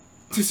mail it in.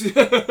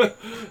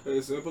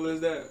 As simple as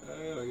that.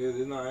 I guess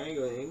it's not.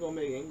 Ain't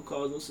gonna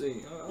cause no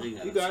scene.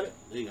 You got it.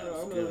 They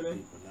gotta scare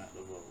people not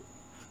to vote.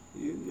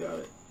 You got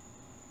it.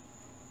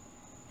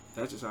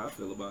 That's just how I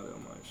feel about it.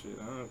 I'm like, shit.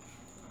 I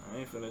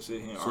ain't finna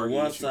sit here and argue.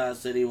 So one side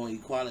say they want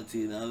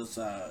equality, the other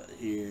side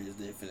here is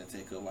they finna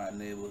take over our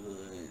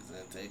neighborhoods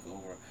and take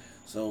over.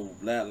 So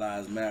Black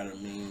Lives Matter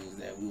means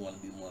that we want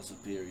to be more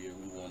superior.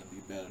 We want to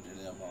be better than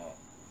them all.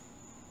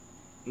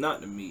 Not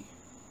to me.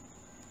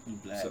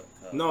 Black.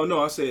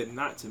 No, I said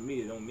not to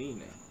me. It don't mean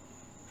that.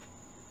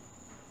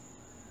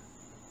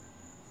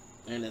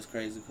 And that's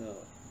crazy,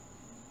 cuz.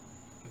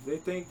 If they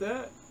think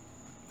that,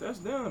 that's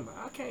them.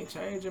 I can't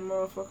change your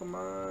motherfucking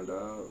mind,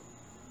 dog.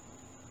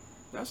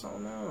 That's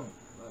on them.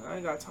 Like, I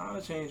ain't got time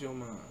to change your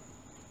mind.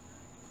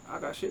 I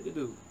got shit to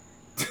do.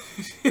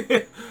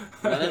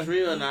 That's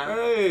real now.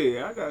 Hey,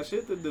 I got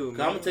shit to do,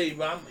 man. I'm gonna tell you,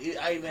 bro.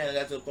 I even had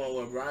that to the point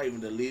where, bro, I even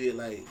deleted,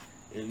 like,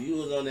 if you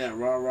was on that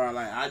rah,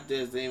 like, I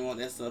just didn't want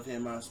that stuff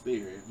in my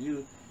spirit. If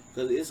you,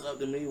 because it's up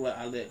to me what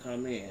I let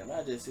come in. If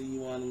I just see you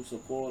one of them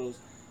supporters,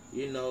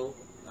 you know,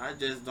 I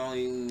just don't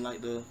even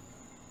like the.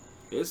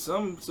 There's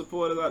some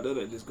supporters out there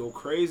that just go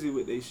crazy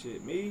with their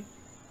shit. Me,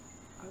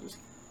 I'm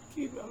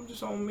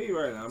just on me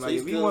right now. So like,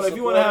 if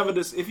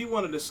you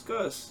want to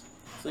discuss.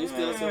 So you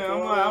still support?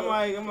 I'm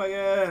like,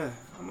 yeah.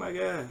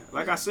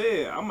 Like I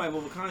said, I might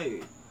vote for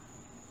Kanye.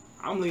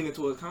 I'm leaning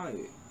towards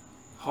Kanye.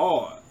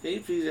 Hard. Can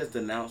you please just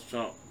denounce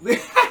Trump?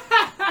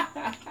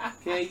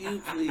 Can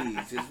you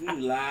please? Since we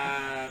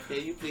live,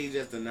 can you please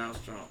just denounce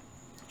Trump?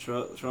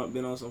 Trump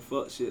been on some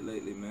fuck shit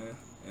lately, man.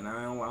 And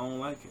I don't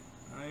like it.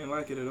 I ain't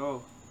like it at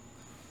all.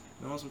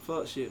 Been on some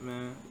fuck shit,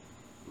 man.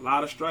 A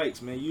lot of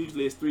strikes, man.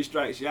 Usually it's 3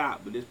 strikes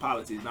shot, but this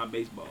politics, not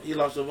baseball. He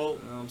lost your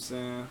vote? You know what I'm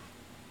saying?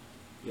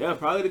 Yeah,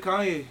 probably to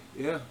Kanye.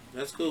 Yeah.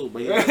 That's cool,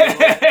 but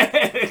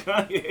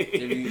Kanye.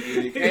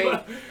 If you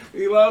can't,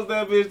 he lost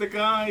that bitch to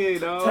Kanye,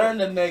 dog. Turn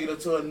the negative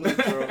to a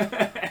neutral.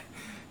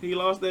 He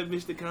lost that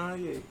bitch to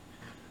Kanye.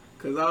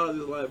 Cause I was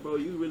just like, bro,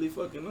 you really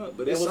fucking up.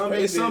 But it's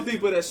some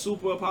people that's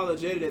super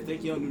apologetic that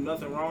think you don't do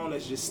nothing wrong.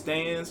 That's just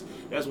stands.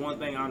 That's one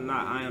thing I'm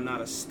not. I am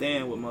not a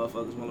stand with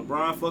motherfuckers. When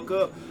LeBron fuck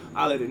up,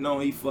 I let it know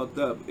he fucked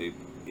up.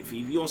 If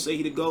you don't say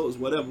he the GOAT, it's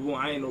whatever. Well,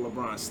 I ain't no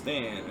LeBron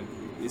stand.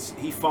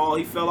 He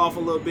fell off a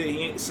little bit.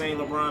 He ain't the same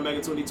LeBron back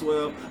in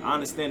 2012. I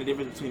understand the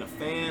difference between a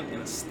fan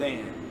and a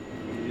stand.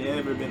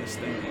 Never been a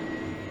stand.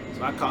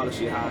 So I call the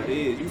shit how it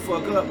is. You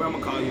fuck up, bro, I'm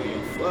gonna call you on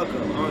your fuck up.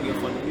 I don't give a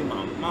fuck if you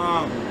my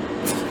mom.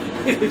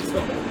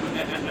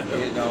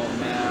 It don't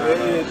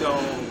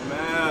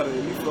matter.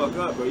 You fuck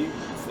up, bro. You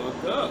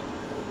fucked up.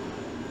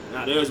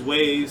 Now there's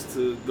ways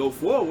to go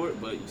forward,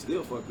 but you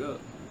still fucked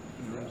up.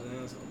 You know what I'm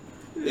saying? So,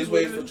 there's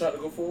ways to try to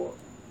go forward.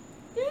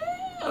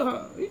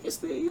 Yeah,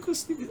 you can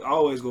still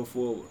always go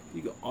forward.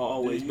 You can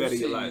always better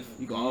your life.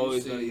 You can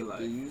always better your life.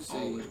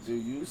 Do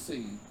you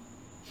see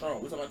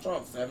Trump? We're talking about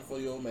Trump,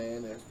 74-year-old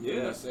man.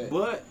 That's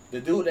but the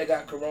dude that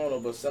got corona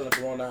but selling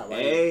corona out. Right?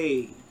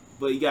 Hey,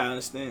 but you gotta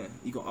understand,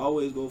 you can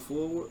always go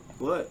forward.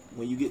 But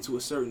when you get to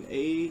a certain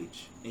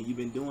age and you've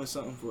been doing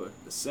something for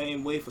the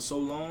same way for so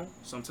long,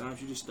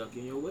 sometimes you're just stuck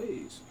in your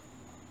ways.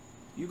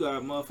 You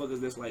got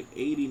motherfuckers that's like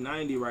 80,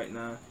 90 right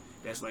now.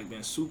 That's like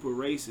been super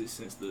racist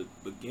since the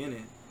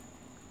beginning.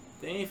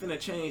 They ain't finna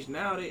change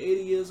now. They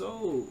 80 years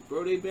old.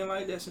 Bro, they been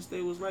like that since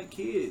they was like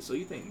kids. So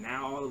you think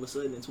now all of a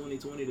sudden in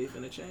 2020 they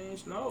finna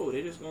change? No,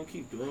 they just gonna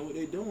keep doing what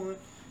they doing.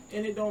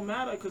 And it don't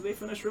matter because they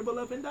finna shrivel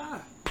up and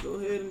die. Go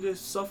ahead and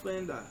just suffer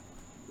and die.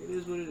 It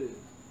is what it is.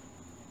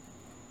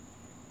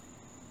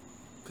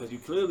 Because you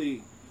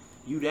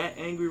that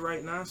angry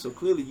right now, so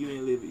clearly you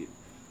ain't live it.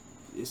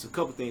 It's a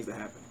couple things that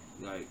happen.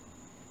 Like,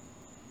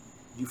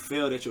 you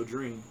failed at your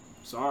dream.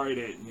 Sorry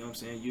that, you know what I'm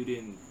saying, you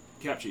didn't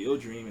capture your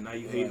dream and now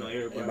you hating on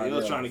everybody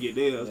else trying to get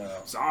theirs.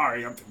 Yeah.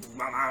 Sorry, I'm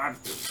bad.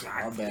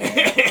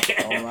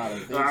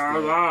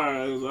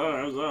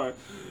 I'm sorry.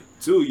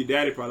 2, your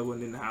daddy probably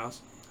wasn't in the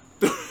house.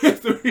 3,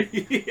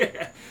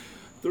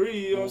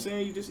 you know what I'm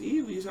saying? You just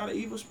evil. You just got an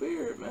evil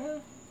spirit,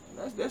 man.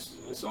 That's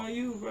it's on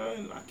you, bro.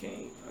 And I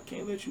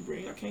can't let you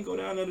I can't go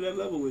down under that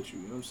level with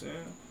you. You know what I'm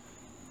saying?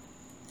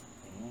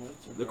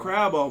 The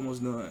crab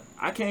almost done.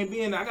 I can't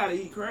be in. I gotta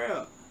eat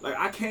crab. Like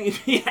I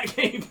can't be. I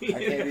can't be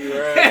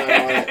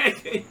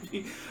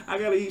I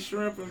gotta eat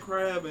shrimp and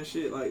crab and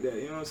shit like that.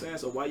 You know what I'm saying?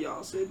 So while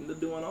y'all sitting there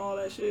doing all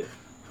that shit,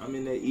 I'm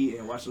in there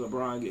eating, watching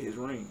LeBron get his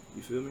ring.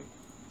 You feel me?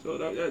 So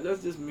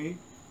that's just me.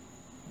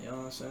 You know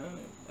what I'm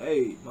saying?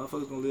 Hey,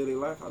 motherfuckers gonna live their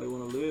life how they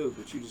wanna live,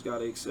 but you just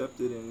gotta accept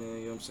it, and then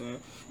you know what I'm saying.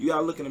 You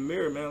gotta look in the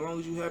mirror, man. As long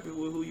as you happy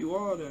with who you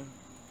are, then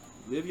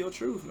live your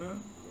truth, man.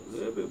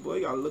 Live it, boy.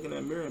 You gotta look in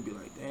that mirror and be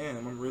like,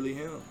 damn, I'm really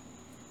him. You know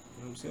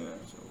what I'm saying?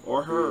 So,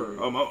 or her,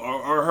 or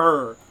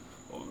her,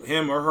 or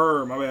him or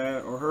her, my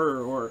bad, or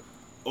her, or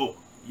oh,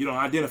 you don't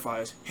identify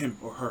as him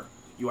or her.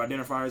 You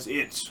identify as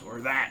it, or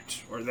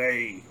that, or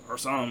they, or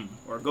some,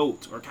 or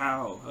goat, or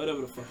cow,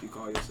 whatever the fuck you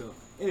call yourself.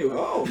 Anyway.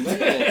 Oh,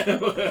 man.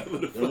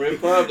 The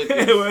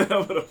Republicans.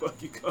 Whatever the fuck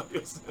you call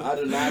yourself. I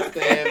do not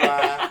stand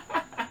by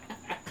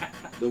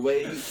the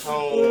way you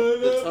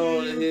the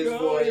tone in his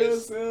voice.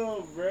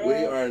 Yourself, bro. We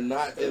are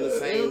not in the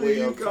same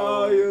way of you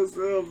call tone.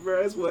 yourself,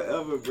 bro. It's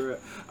whatever, bro. All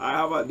right,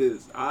 how about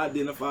this? I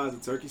identify as a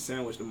turkey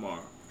sandwich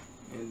tomorrow.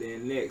 And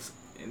then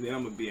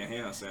I'm going to be a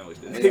ham sandwich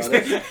the next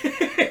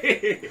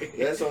day.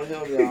 That's on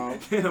him, y'all.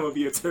 Then I'm going to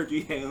be a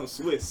turkey ham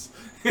Swiss.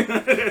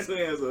 That's so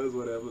it's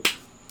whatever.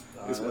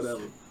 It's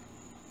whatever.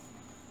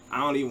 I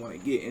don't even want to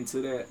get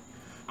into that.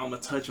 I'm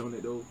going to touch on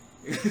it, though.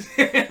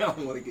 I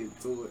don't want to get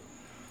into it.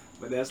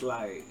 But that's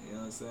like, you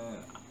know what I'm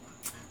saying?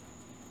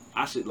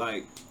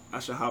 I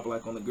should hop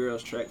like on the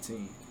girls' track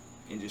team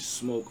and just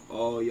smoke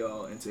all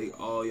y'all and take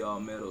all y'all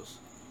medals.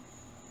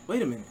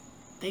 Wait a minute.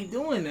 They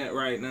doing that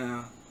right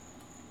now.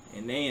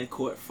 And they in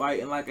court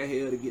fighting like a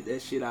hell to get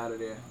that shit out of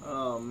there.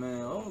 Oh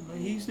man,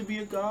 he used to be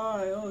a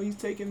guy. Oh, he's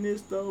taking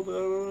this though. Blah,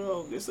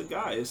 blah, blah. It's a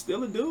guy. It's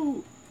still a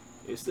dude.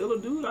 It's still a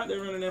dude out there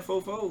running that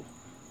 4-4.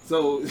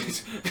 So,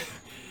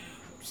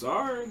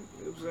 sorry.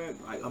 You know what I'm saying?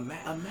 Like,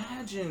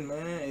 imagine,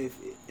 man.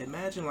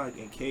 Imagine like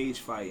in cage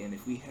fighting,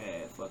 if we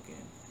had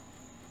fucking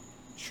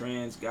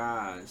trans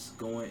guys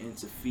going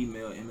into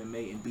female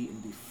MMA and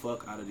beating the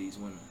fuck out of these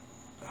women.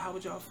 How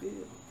would y'all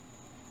feel?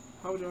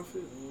 How would y'all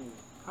feel?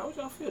 How would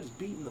y'all feel just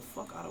beating the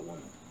fuck out of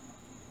women?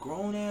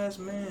 Grown ass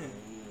man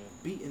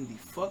beating the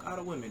fuck out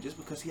of women just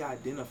because he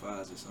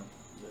identifies as something.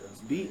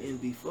 Beating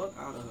the fuck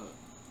out of her.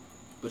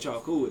 But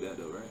y'all cool with that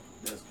though, right?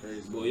 That's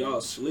crazy. Boy,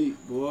 y'all sleep,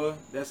 boy.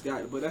 That's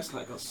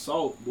like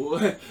assault,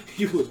 boy.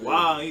 You was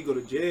wild, you go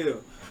to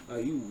jail.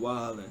 You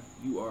wildin'.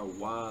 You are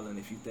wildin'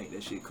 if you think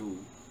that shit cool.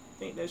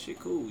 Think that shit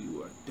cool,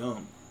 you are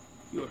dumb.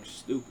 You are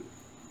stupid.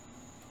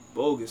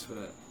 Bogus for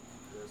that.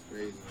 That's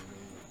crazy,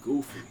 man.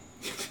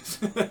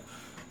 Goofy.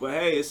 But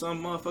hey, it's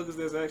some motherfuckers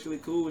that's actually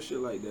cool with shit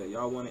like that.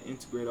 Y'all want to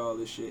integrate all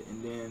this shit,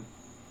 and then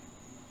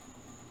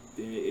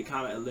it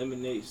kind of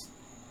eliminates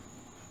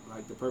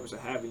like the purpose of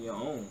having your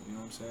own. You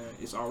know what I'm saying?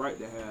 It's all right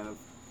to have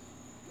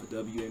a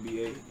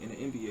WNBA and an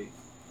NBA,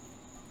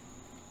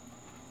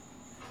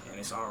 and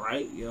it's all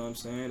right, you know what I'm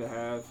saying, to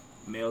have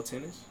male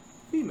tennis,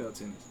 female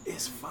tennis.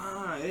 It's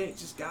fine. It ain't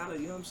just gotta,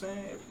 you know what I'm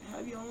saying.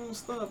 Have your own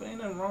stuff. Ain't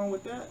nothing wrong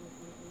with that.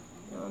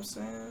 You know what I'm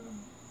saying?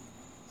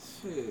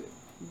 Shit.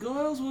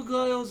 Girls were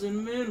girls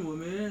and men were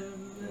men.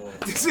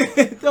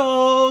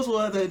 Those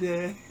were the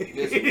days.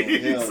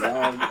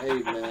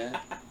 Hey, man.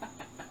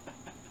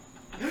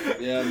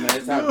 Yeah, man.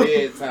 It's our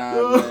bedtime,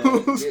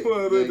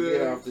 man.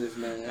 Get off this,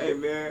 man. Hey,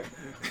 man.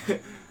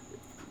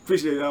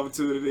 Appreciate the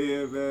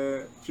opportunity,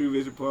 man. True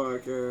Vision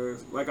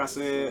Podcast. Like I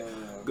said,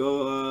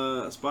 go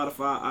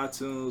Spotify,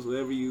 iTunes,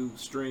 wherever you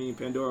stream,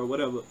 Pandora,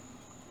 whatever.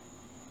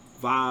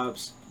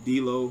 Vibes,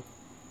 D-Lo,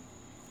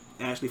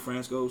 Ashley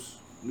Franciscos.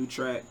 New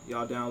track,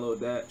 y'all download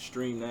that,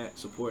 stream that,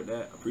 support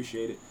that,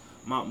 appreciate it.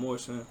 Mount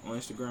Morrison on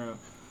Instagram,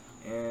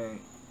 and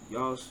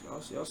y'all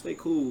stay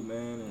cool,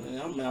 man.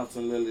 And I'm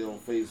Mountain Lily on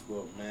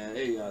Facebook, man.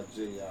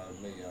 ARJ y'all,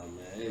 man.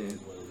 It is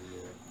what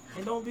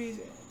it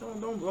is.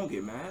 And don't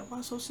get mad.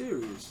 Why so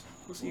serious?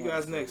 We'll see you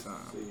guys next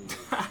time.